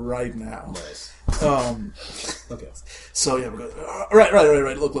door right now. Nice. Okay. Okay. So yeah, we're going. Right.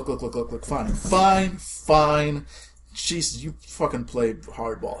 Look. Fine. Jesus, you fucking played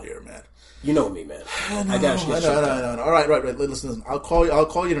hardball here, man. You know me, man. I got shit. I know. All right. Listen. I'll call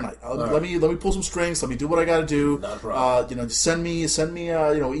you tonight. Let me pull some strings. Let me do what I got to do. Not a problem. Just send me.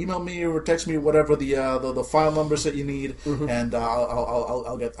 Email me or text me whatever the file numbers that you need, and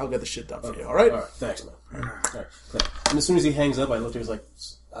I'll get the shit done for you. All right. All right. Thanks, man. All right. And as soon as he hangs up, I looked at him like,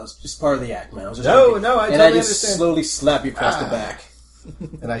 I was just part of the act, man. I was just I and totally I just understand. slowly slap you across the back.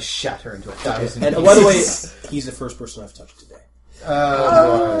 And I shatter into 1,000 And by the way, he's the first person I've touched today.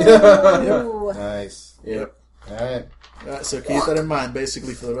 Ooh. Nice. Yep. All right. So keep that in mind.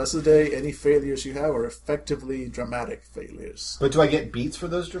 Basically, for the rest of the day, any failures you have are effectively dramatic failures. But do I get beats for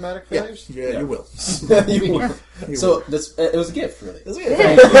those dramatic failures? Yeah, you will. You will. So it was a gift, really. That's it.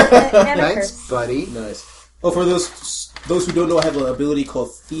 And a Thanks, curse. buddy. Nice. Oh, for those who don't know, I have an ability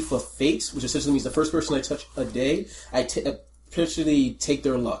called Thief of Fates, which essentially means the first person I touch a day, I potentially take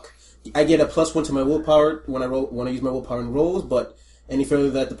their luck. I get a +1 to my willpower when I use my willpower in rolls, but any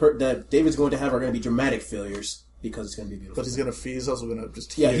failure that David's going to have are going to be dramatic failures because it's going to be beautiful. But he's also going to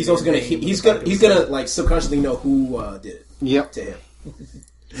just He's also going to he's gonna like subconsciously know who did it. Yep. To him.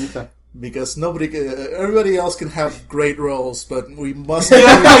 Okay. because everybody else can have great rolls, but we must. We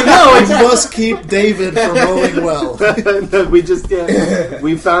must keep David from rolling well. We just can't.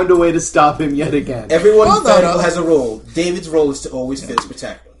 We found a way to stop him yet again. Everyone no. has a role. David's role is to always fit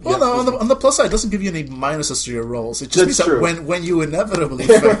spectacular. Well, no, on the plus side, it doesn't give you any minuses to your rolls. It just That's means true. that when you inevitably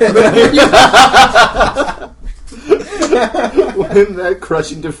fail, when that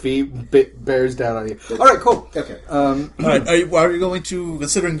crushing defeat bears down on you. All right, cool. Okay. All right, are you going to,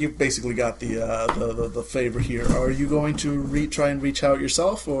 considering you basically got the favor here, are you going to try and reach out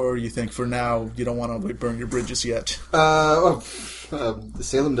yourself, or you think for now you don't want to burn your bridges yet?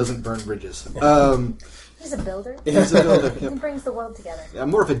 Salem doesn't burn bridges. He's a builder. He's a builder. He brings the world together.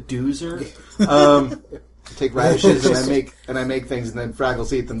 I'm more of a doozer. I take radishes and I make things, and then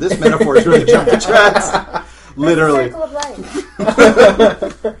Fraggles eat them. This metaphor is really jumping tracks. Literally. Circle of life.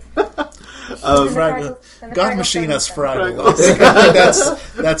 God machine has Fraggle.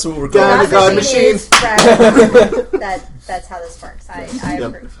 Fraggles. That's what we're God going God for. machine. is Fraggle. That's how this works. I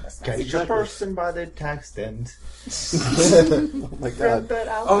approve this. Catch a person by the text end. Oh my god.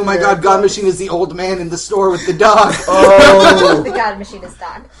 Oh my god, God Machine is the old man in the store with the dog. The God Machine is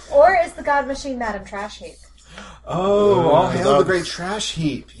Doc. Or is the God Machine Madam Trash Heap? Oh, all the hail dog- the great trash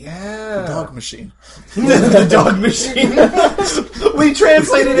heap. Yeah. Dog machine. The dog machine. We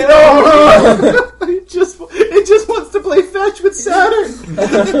translated it all wrong. It just wants to play fetch with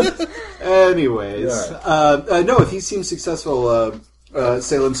Saturn. Anyways, no, if he seems successful,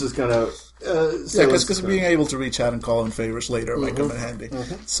 Salem's just gonna. Yeah, because being able to reach out and call in favors later might come in handy.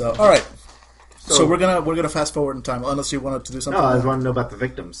 So, all right. So we're gonna fast forward in time, unless you wanted to do something. No, I more. just want to know about the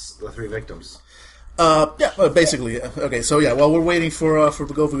victims, the 3 victims. Yeah, well, basically. Okay, so yeah, while we're waiting for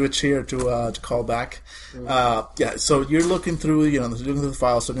Begovovich here to call back, yeah. So you're looking through, looking through the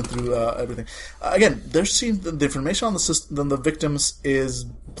files, looking through everything. Again, there seems the information on the system, on the victims is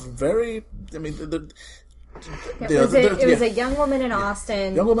very. I mean, It was a young woman in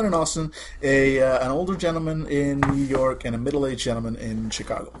Austin. young woman in Austin, an older gentleman in New York, and a middle-aged gentleman in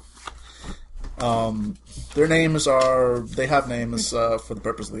Chicago. Their names they have names for the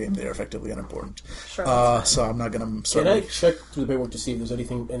purpose of the game. They are effectively unimportant. Sure. So I'm not going to. Can I check through the paperwork to see if there's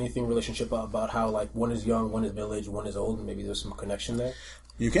anything relationship about how like one is young, one is middle aged, one is old, and maybe there's some connection there?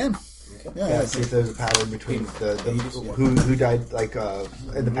 You can. Okay. Yeah. See if there's a pattern between the who died like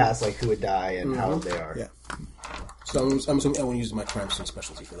in the past, like who would die and how old they are. Yeah. So I'm assuming I want to use my crime scene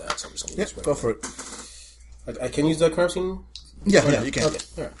specialty for that. So I'm just going to Yeah. use Go for it. I can use the crime scene. Yeah. You can. Okay.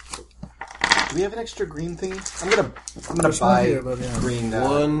 All right. Do we have an extra green thing? I'm gonna There's buy one here, but yeah.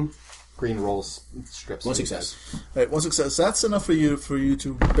 green rolls strips. One success. Right, one success. That's enough for you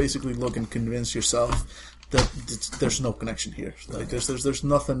to basically look and convince yourself that there's no connection here. Like there's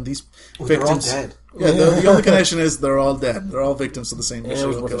nothing. These They're all victims. dead. Yeah, the only connection is they're all dead. They're all victims of the same it was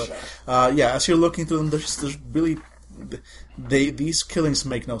serial worth a killer. Yeah, as you're looking through them, there's really these killings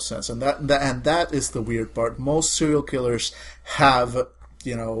make no sense, and that is the weird part. Most serial killers have a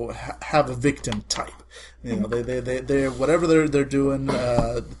victim type. They whatever they're doing.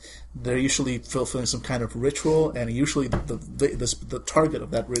 They're usually fulfilling some kind of ritual, and usually the target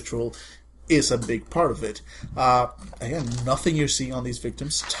of that ritual is a big part of it. Again, nothing you're seeing on these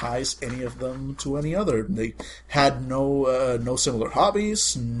victims ties any of them to any other. They had no similar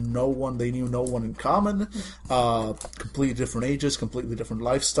hobbies. They knew no one in common. Completely different ages, completely different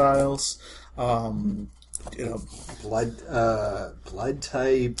lifestyles. Blood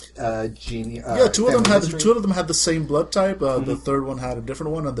type, gene. Yeah, two of history. them had the same blood type. The third one had a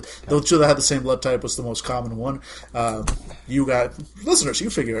different one, and the two that had the same blood type was the most common one. You got listeners,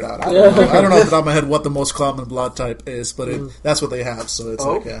 you figure it out. I don't know off the top of my head what the most common blood type is, but that's what they have. So it's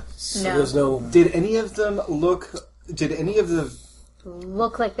So No. there's no. Did any of them Did any of the?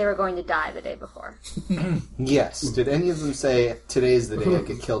 Look like they were going to die the day before. Yes. Did any of them say today's the day I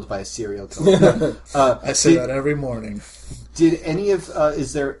get killed by a serial killer? I say that every morning. Did any of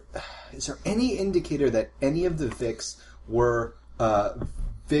is there any indicator that any of the Vics were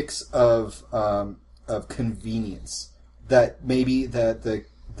Vics of convenience? That maybe that the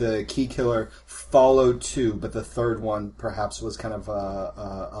key killer followed two, but the third one perhaps was kind of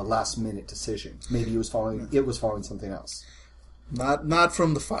a last minute decision. Maybe it was following something else. Not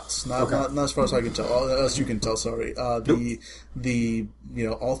from the files. Not as far as I can tell. As you can tell, sorry. All three.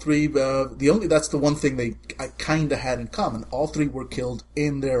 That's the one thing I kind of had in common. All three were killed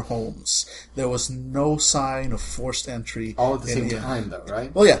in their homes. There was no sign of forced entry. All at the same time, though,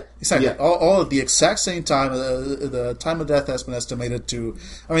 right? Well, yeah, exactly. Yeah. All at the exact same time. The time of death has been estimated to.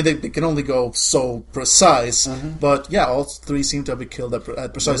 I mean, they can only go so precise, but yeah, all three seem to have been killed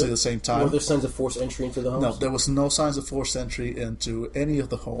at precisely the same time. Were there signs of forced entry into the homes? No, there was no signs of forced entry into any of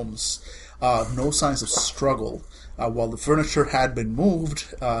the homes. No signs of struggle. While the furniture had been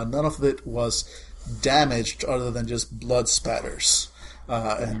moved, none of it was damaged other than just blood spatters.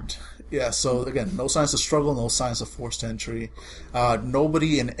 And Yeah, so again, no signs of struggle, no signs of forced entry.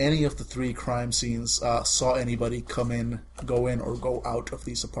 Nobody in any of the 3 crime scenes saw anybody come in, go in, or go out of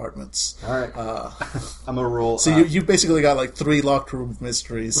these apartments. All right. I'm going to roll. So you basically got like 3 locked room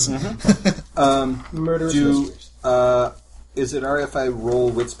mysteries. Murderous mysteries. Is it alright if I roll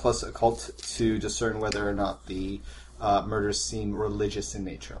wits plus occult to discern whether or not the murders seem religious in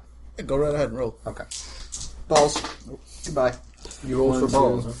nature? Go right ahead and roll. Okay. Balls. Goodbye. You roll for 1,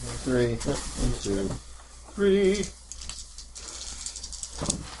 balls. 2, Huh? 3. 1, 2, 3.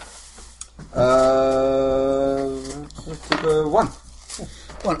 Took a 1.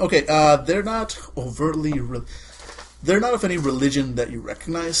 1. Okay, they're not overtly... They're not of any religion that you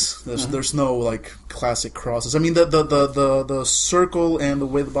recognize. There's no like classic crosses. I mean, the circle and the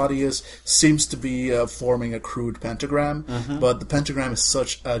way the body is seems to be forming a crude pentagram, but the pentagram is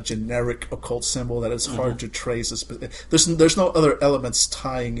such a generic occult symbol that it's hard to trace. There's no other elements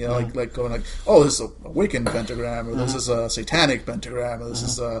tying, like going like, oh, this is a Wiccan pentagram, or this is a satanic pentagram, or this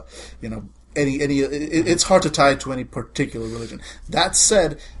is a it's hard to tie it to any particular religion. That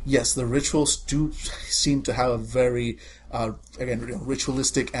said, yes, the rituals do seem to have a very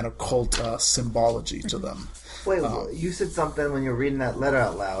ritualistic and occult symbology to them. Wait, you said something when you were reading that letter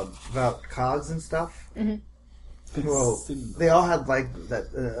out loud about cogs and stuff? Mm-hmm. Well, they all had like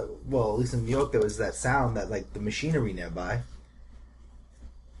that, at least in New York there was that sound that like the machinery nearby.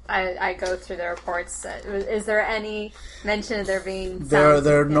 I go through the reports. Is there any mention of there being sounds?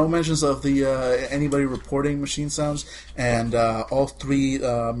 There are no mentions of the anybody reporting machine sounds, and all 3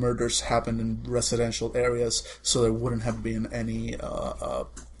 murders happened in residential areas, so there wouldn't have been any.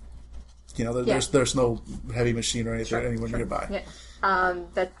 There's no heavy machine or anything anywhere nearby. Yeah.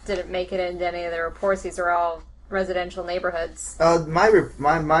 That didn't make it into any of the reports. These are all residential neighborhoods. I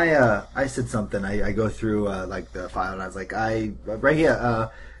said something. I go through like the file, and I was like, right here.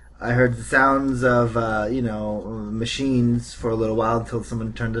 I heard the sounds of, machines for a little while until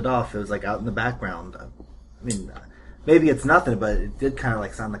someone turned it off. It was like out in the background. I mean, maybe it's nothing, but it did kind of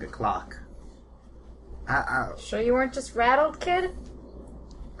like sound like a clock. Sure you weren't just rattled, kid?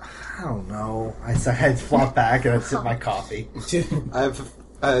 I don't know. I flopped back and I sipped my coffee.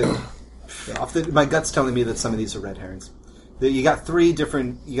 My gut's telling me that some of these are red herrings. You got 3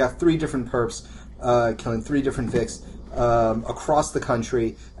 different perps killing 3 different Vics. Across the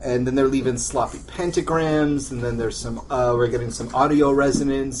country, and then they're leaving sloppy pentagrams, and then there's some we're getting some audio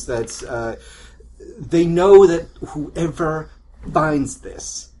resonance that's they know that whoever finds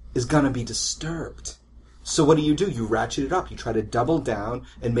this is gonna be disturbed. So what do? You ratchet it up. You try to double down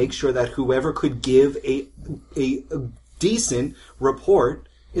and make sure that whoever could give a decent report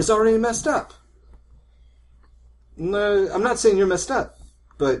is already messed up. No, I'm not saying you're messed up,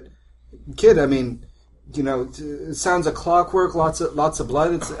 but kid, I mean, it sounds like clockwork, lots of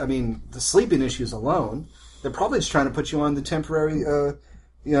blood. The sleeping issues alone, they're probably just trying to put you on the temporary,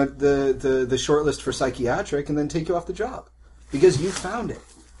 the short list for psychiatric, and then take you off the job because you found it.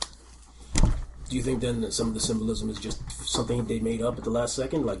 Do you think then that some of the symbolism is just something they made up at the last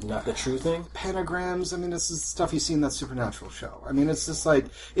second, like not the true thing? Pentagrams. This is stuff you see in that Supernatural show. It's just like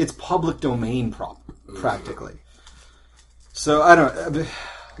it's public domain, practically. So I don't.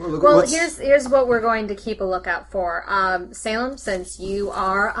 Well, here's what we're going to keep a lookout for. Salem, since you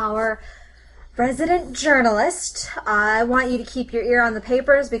are our resident journalist, I want you to keep your ear on the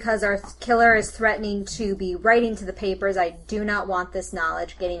papers because our killer is threatening to be writing to the papers. I do not want this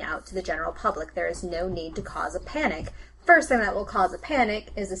knowledge getting out to the general public. There is no need to cause a panic. First thing that will cause a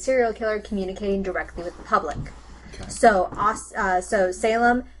panic is a serial killer communicating directly with the public. Okay. So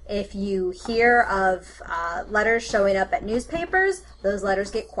Salem, if you hear of letters showing up at newspapers, those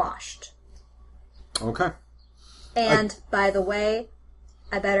letters get quashed. Okay. And, by the way,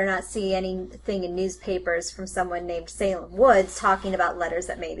 I better not see anything in newspapers from someone named Salem Woods talking about letters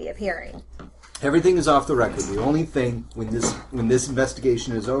that may be appearing. Everything is off the record. The only thing, when this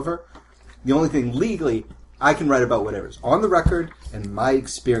investigation is over, the only thing legally, I can write about whatever's on the record and my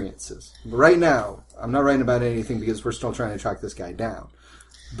experiences. But right now, I'm not writing about anything because we're still trying to track this guy down.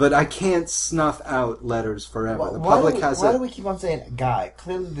 But I can't snuff out letters forever. Why do we keep on saying guy?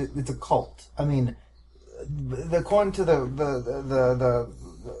 Clearly, it's a cult. According to the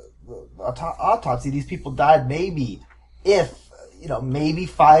autopsy, these people died maybe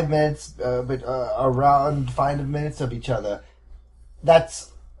 5 minutes, around 5 minutes of each other.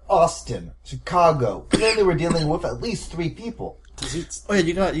 That's Austin, Chicago. Clearly, we're dealing with at least 3 people. Oh yeah,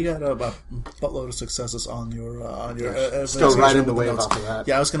 you got a buttload of successes on your still right in the way off of that.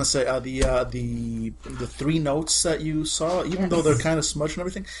 Yeah, I was gonna say the 3 notes that you saw, even though they're kind of smudged and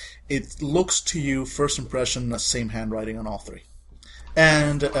everything, it looks to you first impression the same handwriting on all 3.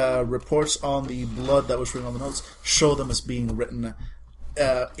 And reports on the blood that was written on the notes show them as being written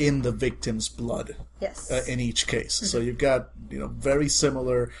in the victim's blood. Yes. In each case, so you've got very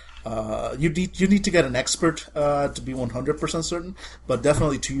similar. You need to get an expert to be 100% certain, but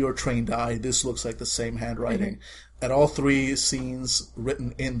definitely to your trained eye, this looks like the same handwriting. At all 3 scenes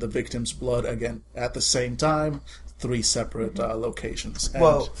written in the victim's blood, again at the same time, 3 separate locations. And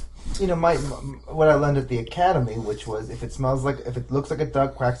Well, what I learned at the academy, which was if it looks like a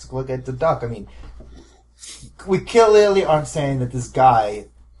duck, quacks like it's a duck. I mean, we clearly aren't saying that this guy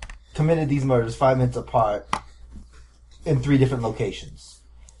committed these murders 5 minutes apart in 3 different locations.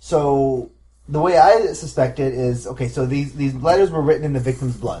 So the way I suspect it is, okay, so these letters were written in the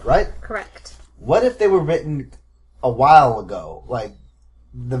victim's blood, right? Correct. What if they were written a while ago? Like,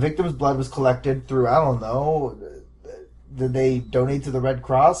 the victim's blood was collected through, I don't know, did they donate to the Red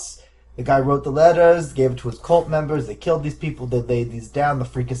Cross? The guy wrote the letters, gave it to his cult members, they killed these people, they laid these down to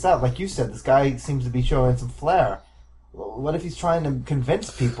freak us out. Like you said, this guy seems to be showing some flair. What if he's trying to convince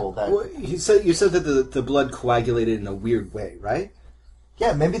people that... Well, you said that the blood coagulated in a weird way, right?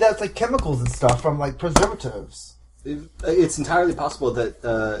 Yeah, maybe that's like chemicals and stuff from like preservatives. It's entirely possible that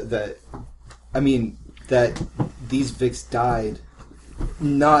that these Vics died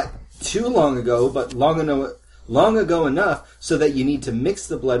not too long ago, but long ago enough so that you need to mix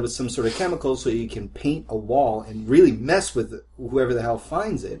the blood with some sort of chemical so you can paint a wall and really mess with whoever the hell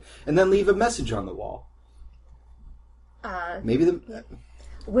finds it, and then leave a message on the wall. Maybe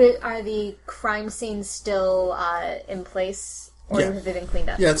Are the crime scenes still in place, or Yeah. have they been cleaned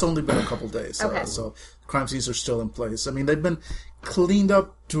up? Yeah, it's only been a couple days, Okay. so crime scenes are still in place. I mean, they've been cleaned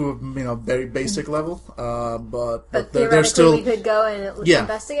up to a very basic level, but But they're theoretically, still we could go and Yeah.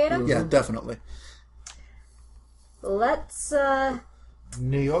 investigate them. yeah, definitely. Let's.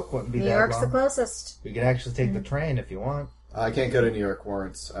 New York wouldn't be New that York's the long. closest. We could actually take the train if you want. I can't go to New York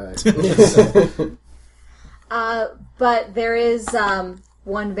warrants. But there is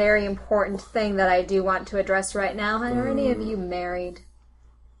one very important thing that I do want to address right now. Are any of you married?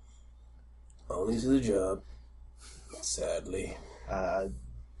 Only to the job. Sadly.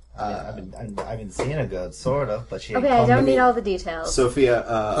 I've been seeing a good, sort of, but she ain't Okay, I come to don't me. need all the details. Sophia,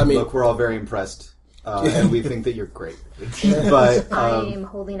 look, we're all very impressed, and we think that you're great. But I'm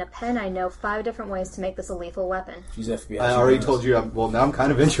holding a pen. I know 5 different ways to make this a lethal weapon. She's FBI. I already told you. Now I'm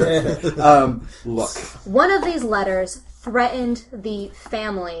kind of interested. Look, One of these letters threatened the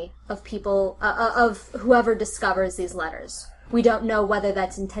family of people, of whoever discovers these letters. We don't know whether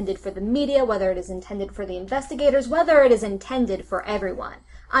that's intended for the media, whether it is intended for the investigators, whether it is intended for everyone.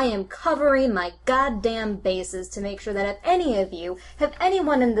 I am covering my goddamn bases to make sure that if any of you have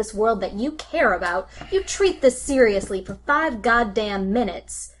anyone in this world that you care about, you treat this seriously for 5 goddamn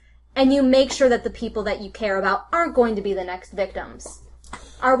minutes, and you make sure that the people that you care about aren't going to be the next victims.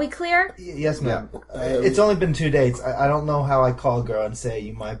 Are we clear? Yes, ma'am. It's only been 2 days. I don't know how I call a girl and say,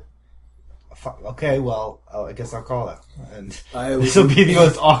 you might... Okay, well, I guess I'll call her. And this will be the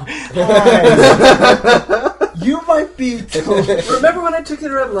most awkward... You might be... remember when I took you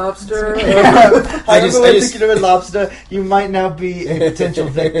to Red Lobster? I took you to Red Lobster. You might now be a potential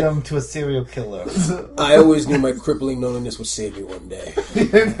victim to a serial killer. I always knew my crippling loneliness would save me one day.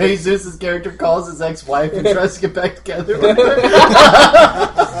 Jesus' character calls his ex-wife and tries to get back together.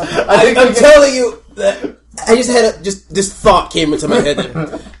 I'm telling you that I just had this thought came into my head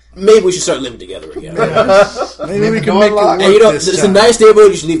that maybe we should start living together again. Maybe we can make it work And this it's a time. nice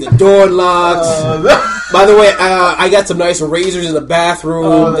neighborhood. You should leave the door locked. By the way, I got some nice razors in the bathroom.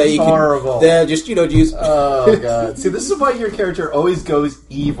 Oh, that's that you can, horrible. That just use. Oh god! See, this is why your character always goes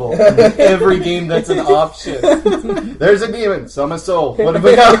evil in every game that's an option. There's a demon, summon soul. What have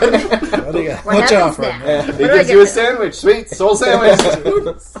we got? What do you got? What Watch out happens for it. now? He gives you a sandwich, sweet soul sandwich.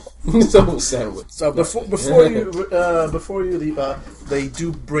 Soul sandwich. So before you leave, they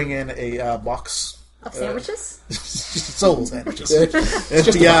do bring in a box. Of sandwiches? Soul sandwiches.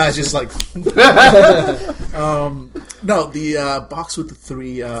 FBI is just like no, the box with the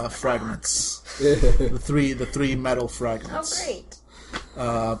 3 fragments, the three metal Oh, fragments. great.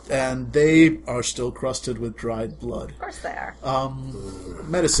 And they are still crusted with dried blood. Of course they are.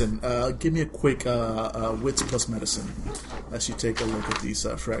 Medicine. Give me a quick wits plus medicine as you take a look at these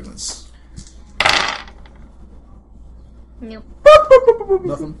fragments. Nope.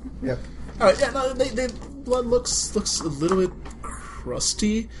 Nothing. Yep. All right. Yeah. No. They blood looks a little bit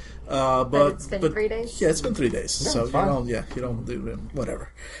crusty. But it's been 3 days? Yeah, it's been 3 days. So it's fine. you don't do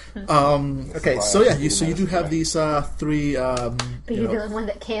whatever. Okay, so yeah, you do have these 3. But you're the only one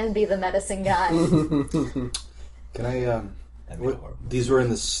that can be the medicine guy. Can I? These were in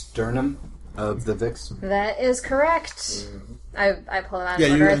the sternum of the Vix. That is correct. Mm-hmm. I pull them out Yeah,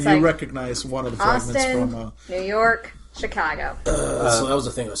 in order. It's you like recognize one of the fragments Austin, from. New York, Chicago. So that was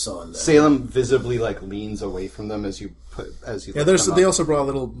the thing I saw in there. Salem visibly leans away from them as you Yeah, lift there's. them They up. also brought a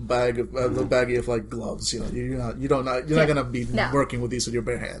little bag of little baggie of like gloves. You know, you're not gonna be No. working with these with your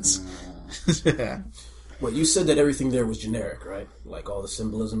bare hands. Yeah. Wait, you said that everything there was generic, right? Like all the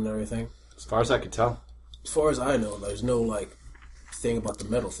symbolism and everything? As far as I could tell. As far as I know, there's no, like, thing about the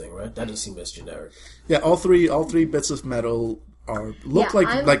metal thing, right? That doesn't seem as generic. Yeah, all three bits of metal look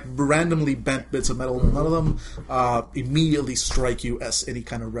Yeah, like randomly bent bits of metal. None of them immediately strike you as any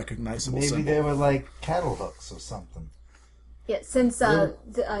kind of recognizable Maybe symbol. they were like cattle hooks or something. Yeah, since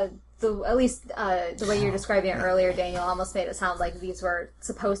at least the way you're describing it earlier, Daniel, almost made it sound like these were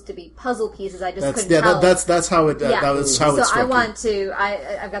supposed to be puzzle pieces. I just couldn't tell. That's how it. Yeah. That's how So it struck I you. want to.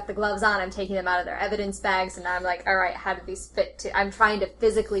 I've got the gloves on. I'm taking them out of their evidence bags, and I'm like, all right, how do these fit? I'm trying to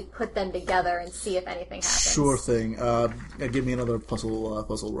physically put them together and see if anything happens. Sure thing. Give me another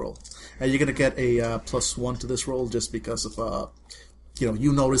puzzle roll. You're gonna get a +1 to this roll just because of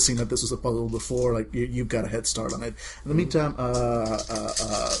you noticing that this was a puzzle before. Like you've got a head start on it. In the meantime,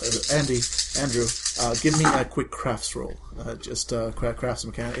 Andrew, give me a quick crafts roll. Just crafts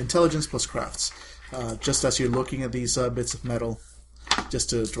and mechanics, intelligence plus crafts. Just as you're looking at these bits of metal, just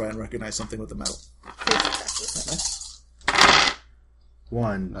to try and recognize something with the metal. 3 successes.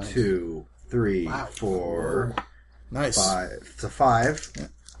 1, 2, 3, 4, Nice. 5. It's a 5.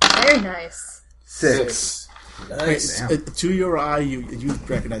 Very nice. 6. Nice. To your eye, you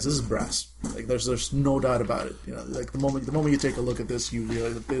recognize this is brass. Like there's no doubt about it. You know, like the moment you take a look at this, you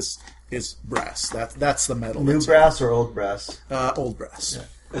realize that this is brass. That's the metal. New that's brass or old brass? old brass.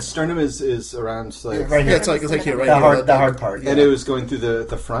 The sternum is around, like, Right Yeah, here. it's like here, right the here. hard, the hard part. and it was going through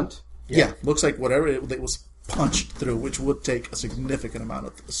the front. Yeah, looks like whatever it was punched through, which would take a significant amount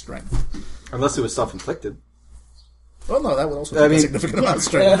of strength. Unless it was self-inflicted. Well, no, that would also I take mean- a significant amount of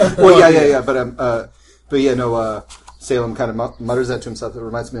strength. Well, yeah, but yeah, no. Salem kind of mutters that to himself. It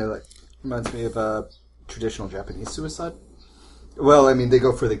reminds me of traditional Japanese suicide. Well, I mean, they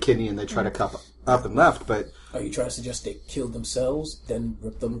go for the kidney and they try to cup up and left, but Are you trying to suggest they killed themselves, then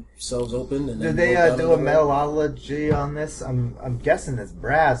ripped themselves open, and then Did they broke down do a the road? metallurgy on this? I'm guessing it's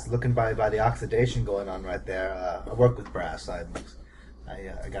brass. Looking by the oxidation going on right there. I work with brass. I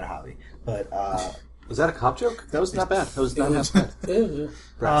got a hobby, but was that a cop joke? That was not bad. That was not half bad.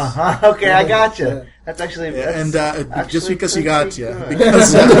 Yeah. okay, I got you. That's actually And that's just actually because you pretty got good.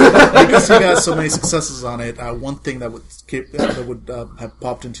 because you got so many successes on it, one thing that would have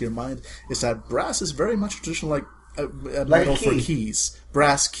popped into your mind is that brass is very much traditional, like a metal for key. keys.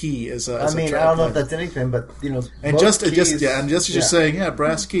 Brass key is a. I mean, I don't know if that's anything, but And most just keys- you're saying,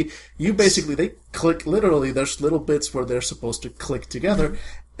 brass key. You basically they click literally. There's little bits where they're supposed to click together,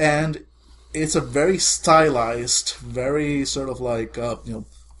 and it's a very stylized, very sort of like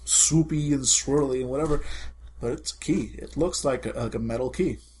swoopy and swirly and whatever. But it's a key. It looks like a metal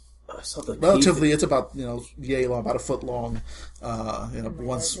key. I saw the Relatively, it's about yay long, about a foot long.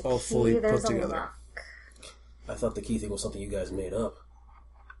 Once There's a all key, fully there's put a together. lock. I thought the key thing was something you guys made up.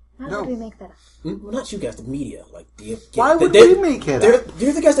 How No. did we make that up? Well, not you guys, the media. Like, Why would we make it up?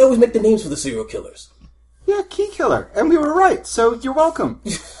 They're the guys that always make the names for the serial killers. Yeah, key killer, and we were right. So you're welcome.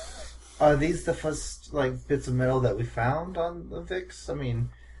 Are these the first bits of metal that we found on the Vix? I mean,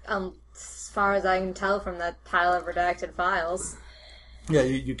 As far as I can tell from that pile of redacted files. Yeah,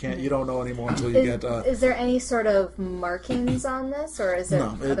 you can't. You don't know anymore until you get. Is there any sort of markings on this, or is it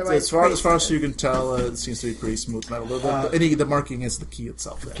No, otherwise as far pretty as you smooth? can tell, it seems to be pretty smooth metal. The marking is the key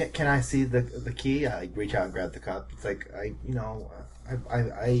itself. There. can I see the key? I reach out and grab the cup. It's like I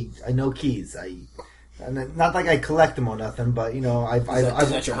know keys. And not like I collect them or nothing, but Is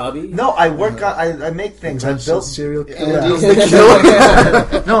that your hobby? No, I work on. I make things. I built serial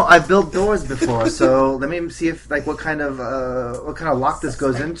No, I built doors before, so let me see if what kind of lock this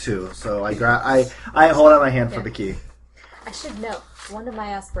goes into. So I hold out my hand for the key. I should note, one of my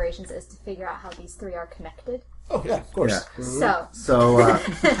aspirations is to figure out how these three are connected. Oh yeah, of course. Yeah. So, So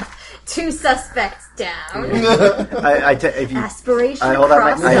 2 suspects down. if you Aspiration I hold out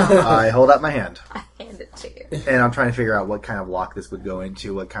crossed my off. I hold out my hand, I hand it to you. and I'm trying to figure out what kind of lock this would go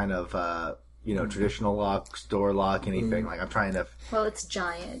into. What kind of traditional lock, door lock, anything. Like I'm trying to. Well, it's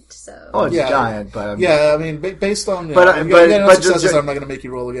giant, so... Oh, it's Yeah. giant, but Yeah, I mean, based on But, if you but- get enough but successes, just- I'm not going to make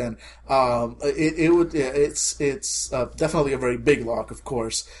you roll again. It's definitely a very big lock, of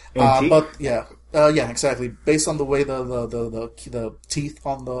course. Antique? But yeah, Yeah, exactly. Based on the way the teeth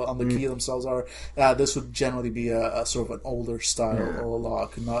on the key themselves are, this would generally be a sort of an older style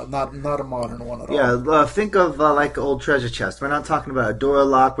lock, not a modern one at all. Yeah, think of like old treasure chest. We're not talking about a door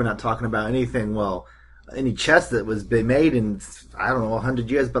lock. We're not talking about anything. Well, any chest that was been made in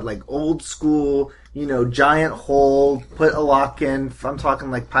 100 years, but like old school, giant hole, put a lock in. I'm talking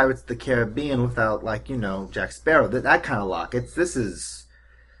like Pirates of the Caribbean without like Jack Sparrow. That kind of lock. This is.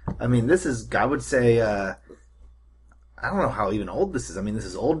 I would say, I don't know how even old this is. I mean, this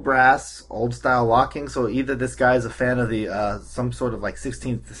is old brass, old style locking, so either this guy is a fan of the, some sort of like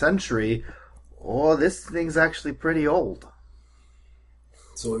 16th century, or this thing's actually pretty old.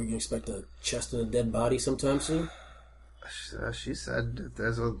 So you can expect a chest and a dead body sometime soon? She said, if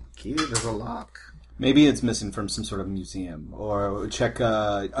there's a key, there's a lock. Maybe it's missing from some sort of museum, or check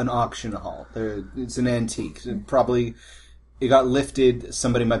an auction hall. It's an antique. It got lifted,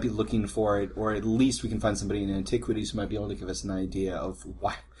 somebody might be looking for it, or at least we can find somebody in antiquities who might be able to give us an idea of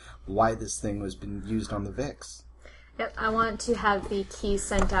why this thing was been used on the Vix. Yep, I want to have the key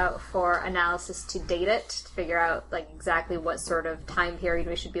sent out for analysis to date it, to figure out like exactly what sort of time period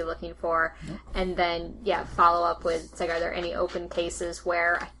we should be looking for, and then follow up with are there any open cases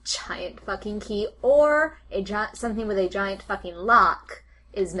where a giant fucking key or something with a giant fucking lock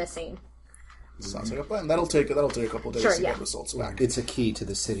is missing. Sounds like a plan. That'll take a couple of days to get results back. It's a key to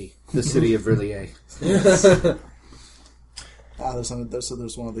the city of Verlier. There's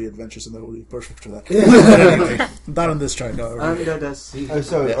one of the adventures in that would be perfect for that. But anyway, not on this track, however.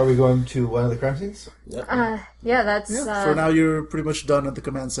 So, are we going to one of the crime scenes? That's... For now, you're pretty much done at the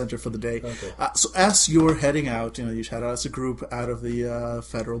command center for the day. Okay. So as you're heading out, you head out as a group out of the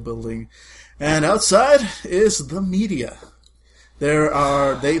federal building, and outside is the media.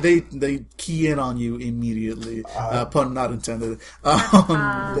 They key in on you immediately. Pun not intended.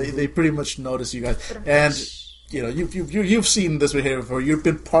 They pretty much notice you guys, and you've seen this behavior before. You've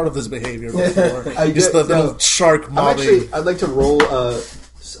been part of this behavior before. The shark mobbing. I'd like to roll.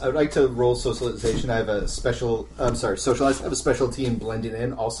 I'd like to roll socialization. I have a special. I'm sorry, socialize. I have a specialty in blending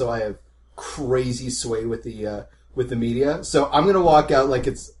in. Also, I have crazy sway with the media. So I'm going to walk out like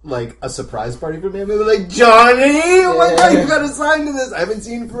it's like a surprise party for me. I'm going to be like, Johnny, oh my God, you got assigned to this. I haven't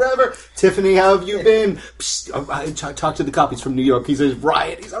seen you forever. Tiffany, how have you been? Psst, I talked to the cop. He's from New York. He's a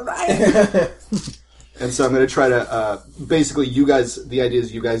riot. And so I'm going to try to, basically you guys, the idea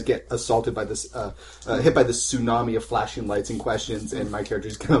is you guys get assaulted by this, hit by this tsunami of flashing lights and questions, and my character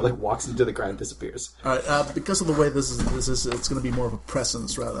just kind of like walks into the crowd and disappears. Alright, because of the way this is, it's going to be more of a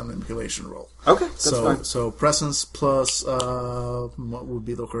presence rather than an manipulation roll. Okay, that's fine. So presence plus, what would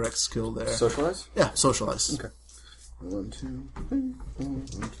be the correct skill there? Socialize? Yeah, socialize. Okay. 1, 2, 3, 4, 1,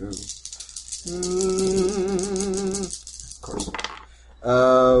 2. Of course.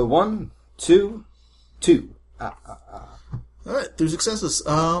 1, 2, 2. Alright, 2 successes.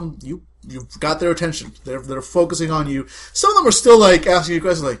 You've got their attention. They're focusing on you. Some of them are still like asking you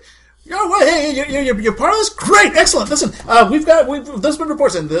questions like, you're part of this? Great, excellent. Listen, there's been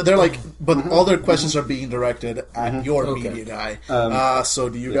reports, and they're like, but all their questions are being directed at your media guy. So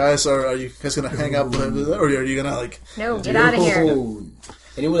are you guys gonna hang up, or are you gonna like? No, get out of here.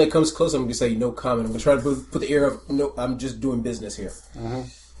 Anyone that comes close, I'm gonna say no comment. I'm gonna try to put the ear of no. I'm just doing business here.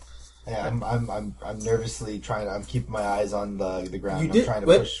 Yeah, I'm nervously trying. I'm keeping my eyes on the ground. You did, I'm trying to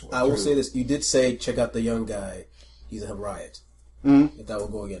but push. I will through. say this: you did say check out the young guy. He's a riot. If that will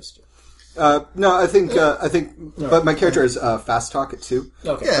go against you. No, I think, but my character is fast talk at 2.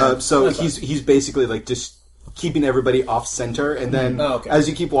 Okay. So he's basically like just keeping everybody off center, and then as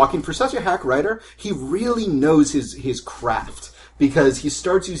you keep walking, for such a hack writer, he really knows his craft, because he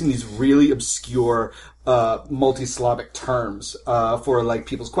starts using these really obscure multi-syllabic terms for like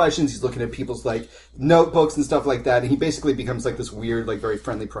people's questions. He's looking at people's like notebooks and stuff like that, and he basically becomes like this weird, like very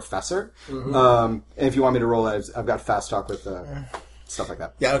friendly professor. And if you want me to roll it, I've got fast talk with stuff like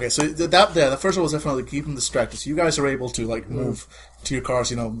that. Yeah, okay. So the first one was definitely keep them distracted. So you guys are able to like move to your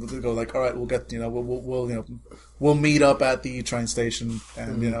cars. Go like, all right, we'll get we'll meet up at the train station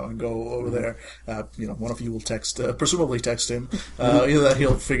and and go over there. One of you will presumably text him. Either that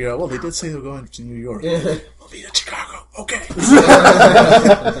he'll figure out. Well, they did say they were going to New York. We'll meet at Chicago. Okay.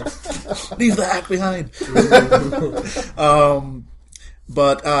 Leave the hack behind.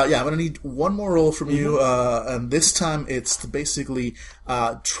 But I'm going to need one more roll from you, and this time it's to basically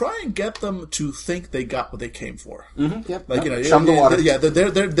try and get them to think they got what they came for. Yep. Like, you know, Chum the water.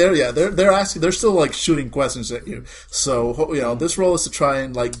 they're asking, they're still like shooting questions at you. So, you know, this role is to try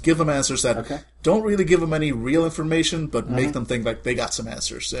and like give them answers that don't really give them any real information, but make them think like they got some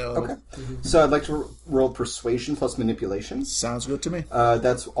answers. So, So I'd like to roll persuasion plus manipulation. sounds good to me.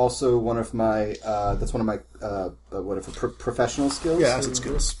 That's also one of my professional skills. Yeah, asset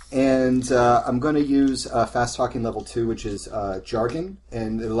skills. And I'm going to use fast talking level 2, which is jargon,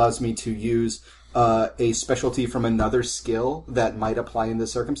 and it allows me to use a specialty from another skill that might apply in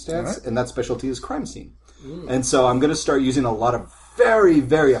this circumstance, and that specialty is crime scene. And so I'm going to start using a lot of very,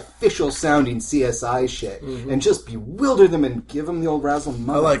 very official sounding CSI shit, and just bewilder them and give them the old razzle.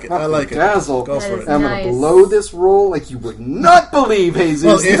 I like it. I like it. Dazzle. Go for it. I'm Nice. going to blow this roll like you would not believe, Jesus.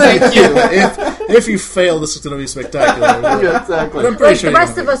 Well, if, Thank you. if you fail, this is going to be spectacular. Yeah, exactly. But I'm pretty Like, sure the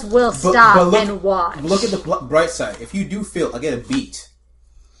rest of us will stop but look- and watch. Look at the bright side. If you do fail, I get a beat.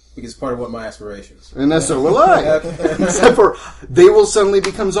 Because it's part of what my aspirations. And that's so will I. Except for they will suddenly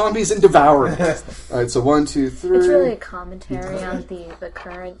become zombies and devour it. All right, so 1, 2, 3. It's really a commentary on the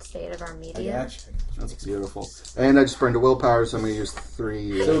current state of our media. Gotcha. That's beautiful. And I just burned a willpower, so I'm going to use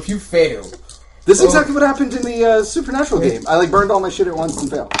 3. So if you fail, This is exactly what happened in the Supernatural game. I burned all my shit at once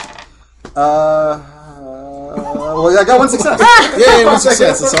and failed. Well, I got 1 success. Yay, one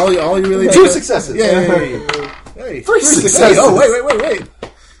success. That's all you really need. 2 successes. Yay. Hey. 3 successes. Hey, oh, wait.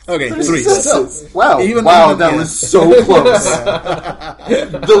 Okay, 3. Successes. Wow, Even that was so close.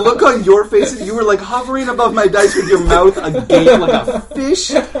 The look on your face, you were like hovering above my dice with your mouth agape like a fish.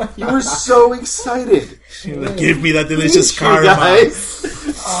 You were so excited. Give me that delicious karma. Guys.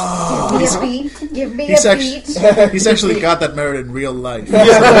 Give me He's a beat. He's actually got that merit in real life.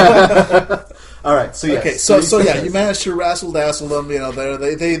 All right, so yes. Okay, so yeah, you managed to razzle dazzle them. You know,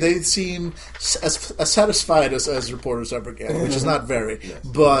 they seem as satisfied as reporters ever get, which is not very.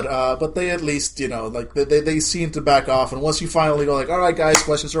 But they at least, you know, like they seem to back off. And once you finally go like, all right, guys,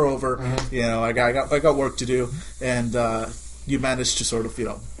 questions are over. You know, I got work to do, and you manage to sort of, you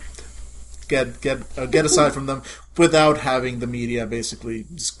know, get aside from them without having the media basically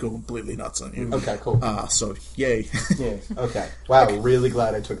just go completely nuts on you. Okay, cool. So yay. Okay. Wow, really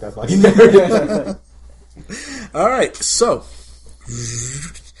glad I took that fucking nerd. All right, so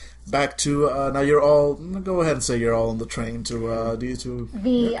back to now. You're all. Go ahead and say you're all on the train to I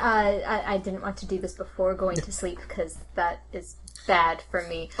didn't want to do this before going to sleep because that is bad for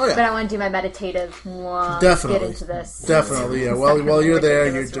me. Oh, yeah. But I want to do my meditative. Definitely. Get into this. Definitely, yeah. While you're there,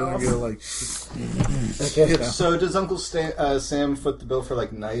 you're like. You know. So does Uncle Sam foot the bill for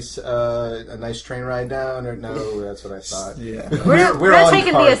like a nice train ride down, or no? That's what I thought. Yeah. We're all not in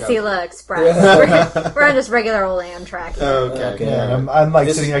taking car the now. Asila Express. We're on just regular old Amtrak. Here. Okay. Yeah, and I'm like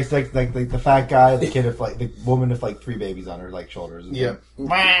sitting next to like the fat guy, the kid with like the woman with like 3 babies on her like shoulders. And Yeah.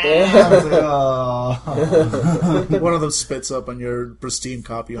 I was like, oh. One of them spits up on your pristine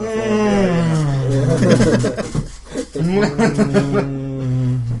copy on the floor.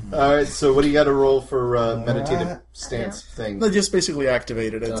 All right. So what do you got to roll for meditative stance thing? They just basically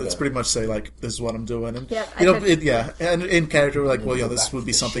activated it. It's pretty much say like, "This is what I'm doing," and Yep, you know, I took- and in character, we're like, well, this would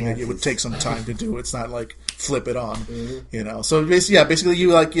be something that it would take some time to do. It's not like flip it on, you know. So basically,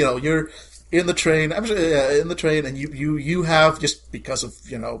 you like, you know, you're in the train. I'm in the train, and you have, just because of,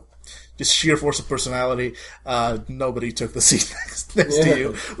 you know, just sheer force of personality, nobody took the seat next to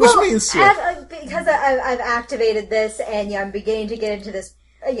you, which means because I've activated this and I'm beginning to get into this,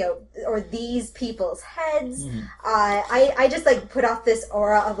 or these people's heads. I just like put off this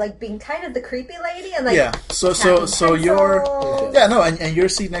aura of like being kind of the creepy lady and like So you're and your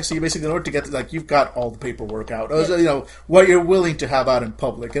seat next to you, basically, in order to get like, you've got all the paperwork out, you know, what you're willing to have out in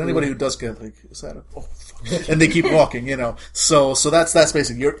public, and anybody who does get like, is that and they keep walking, you know. So that's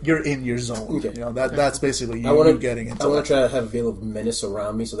basically you're in your zone. Okay. You know, that's basically you getting into. I want to try to have a veil of menace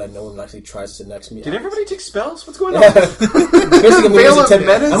around me so that no one actually tries to sit next to me. Did everybody take spells? What's going on? Basically, Veil of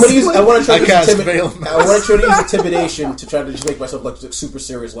menace? I want to try I to cast use veil of I want to try to use intimidation to try to just make myself look super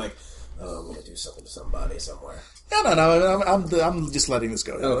serious. Like, I'm going to do something to somebody somewhere. No. I'm just letting this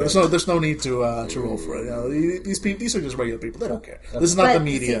go. You know? Okay. There's no need to roll for it. You know, these are just regular people. They don't care. This is not but the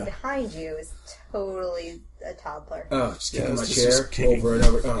media. seat behind you is totally a toddler. Oh, just kicking my it's chair just kicking. over and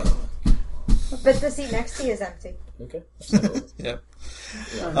over. Oh. But the seat next to you is empty. Okay. Yep.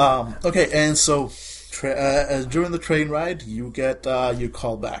 Okay, and so during the train ride, you get you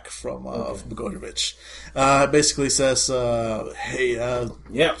call back from Bogdanovich. Basically says, "Hey,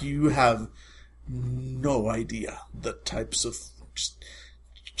 you have no idea the types of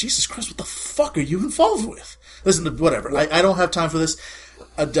Jesus Christ, what the fuck are you involved with? Listen, whatever. I don't have time for this.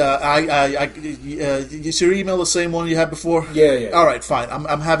 Is your email the same one you had before? Yeah. All right, fine.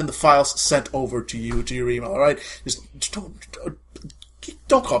 I'm having the files sent over to you to your email. All right, just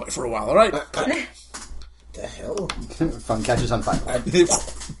don't call me for a while. All right. The hell? Fun catches on fire. I open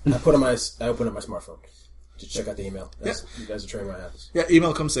up my smartphone to check out the email. You guys are training my ass. Yeah,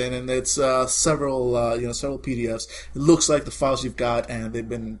 email comes in and it's several PDFs. It looks like the files you've got, and they've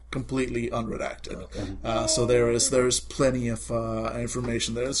been completely unredacted. Okay. So there's plenty of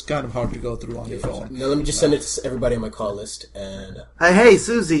information there. It's kind of hard to go through on your phone. Now let me just send it to everybody on my call list. And Hey,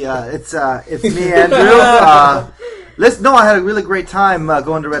 Susie, it's me, Andrew. Listen, I had a really great time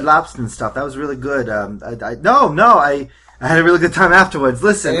going to Red Lobster and stuff. That was really good. I had a really good time afterwards.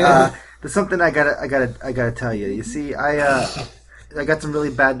 Listen, there's something I gotta tell you. You see, I got some really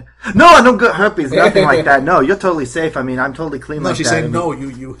bad. No, I don't get herpes. Nothing like that. No, you're totally safe. I mean, I'm totally clean. No, like she's that. saying no.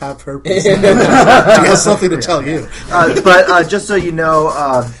 You have herpes. She has something to tell you. But just so you know,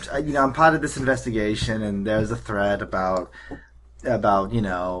 I'm part of this investigation, and there's a thread about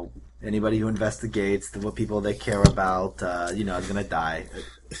anybody who investigates what people they care about, is gonna die.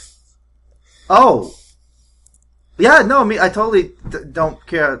 Oh, yeah, no, I totally don't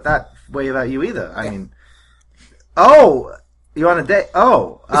care that way about you either. I mean, you're on a date.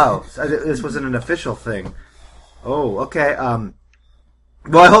 So this wasn't an official thing. Oh, okay. Well,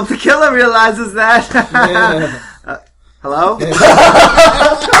 I hope the killer realizes that. Hello.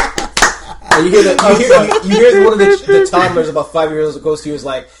 you hear one of the toddlers about 5 years old goes to you is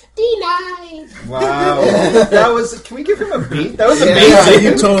like, D9. Wow. That was. Can we give him a beat? That was amazing.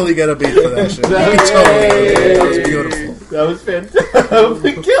 Yeah, you totally get a beat for that shit. That was beautiful. That was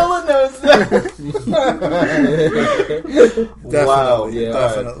fantastic. Killing those. Definitely, Wow. yeah,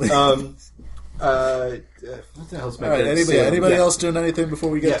 definitely. What the hell's my All right, good? anybody Yeah. else doing anything before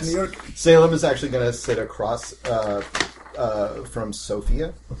we get to New York? Salem is actually going to sit across from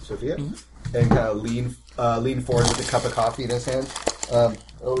Sophia, and kind of lean forward with a cup of coffee in his hand.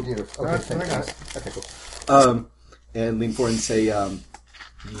 Oh dear. Okay, thank you. Okay, cool. And lean forward and say,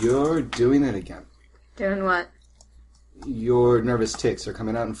 "You're doing it again. Doing what? Your nervous tics are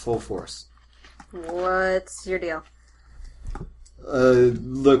coming out in full force." What's your deal?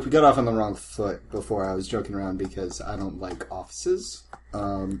 Look, we got off on the wrong foot before. I was joking around because I don't like offices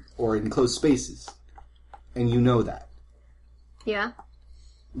or enclosed spaces, and you know that. Yeah.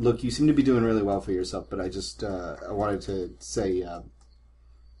 Look, you seem to be doing really well for yourself, but I just I wanted to say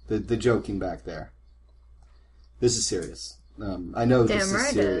the joking back there. This is serious. I know this is Damn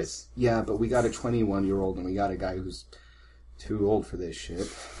right serious. it is. Yeah, but we got a 21-year-old and we got a guy who's too old for this shit.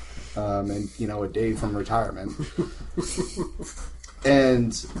 And a day from retirement.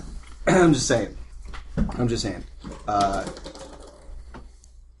 And I'm just saying.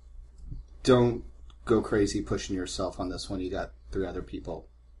 Don't go crazy pushing yourself on this one. You got 3 other people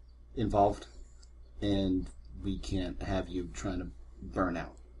involved, and we can't have you trying to burn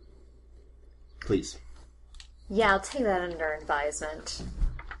out. Please. Yeah, I'll take that under advisement.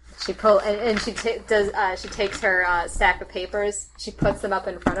 She takes her stack of papers. She puts them up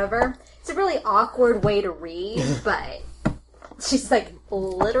in front of her. It's a really awkward way to read, but she's like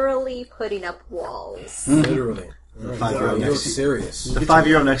literally putting up walls. Literally. The 5-year-old You're next to you. serious. The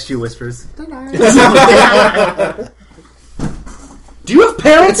 5-year-old next to you whispers. Do you have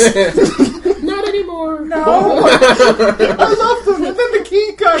parents? Not anymore. No. I love them. And then the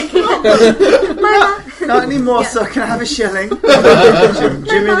key guy Not anymore, sir. Can I have a shilling?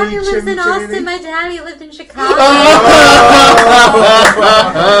 My mommy lives in Austin. My daddy lived in Chicago.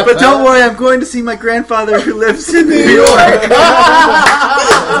 But don't worry, I'm going to see my grandfather who lives in New York.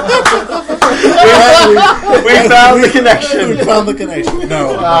 We found the connection. We found the connection.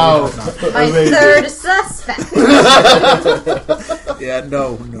 No. My third suspect. Yeah,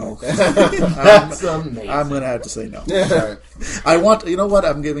 no. That's amazing. I'm going to have to say no. Sorry. I want, you know what?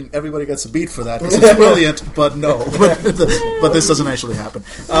 I'm giving everybody gets a beat for that. This is brilliant, but no. But this doesn't actually happen.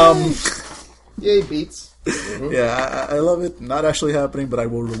 Yay, beats. Yeah, I love it. Not actually happening, but I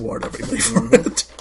will reward everybody for it.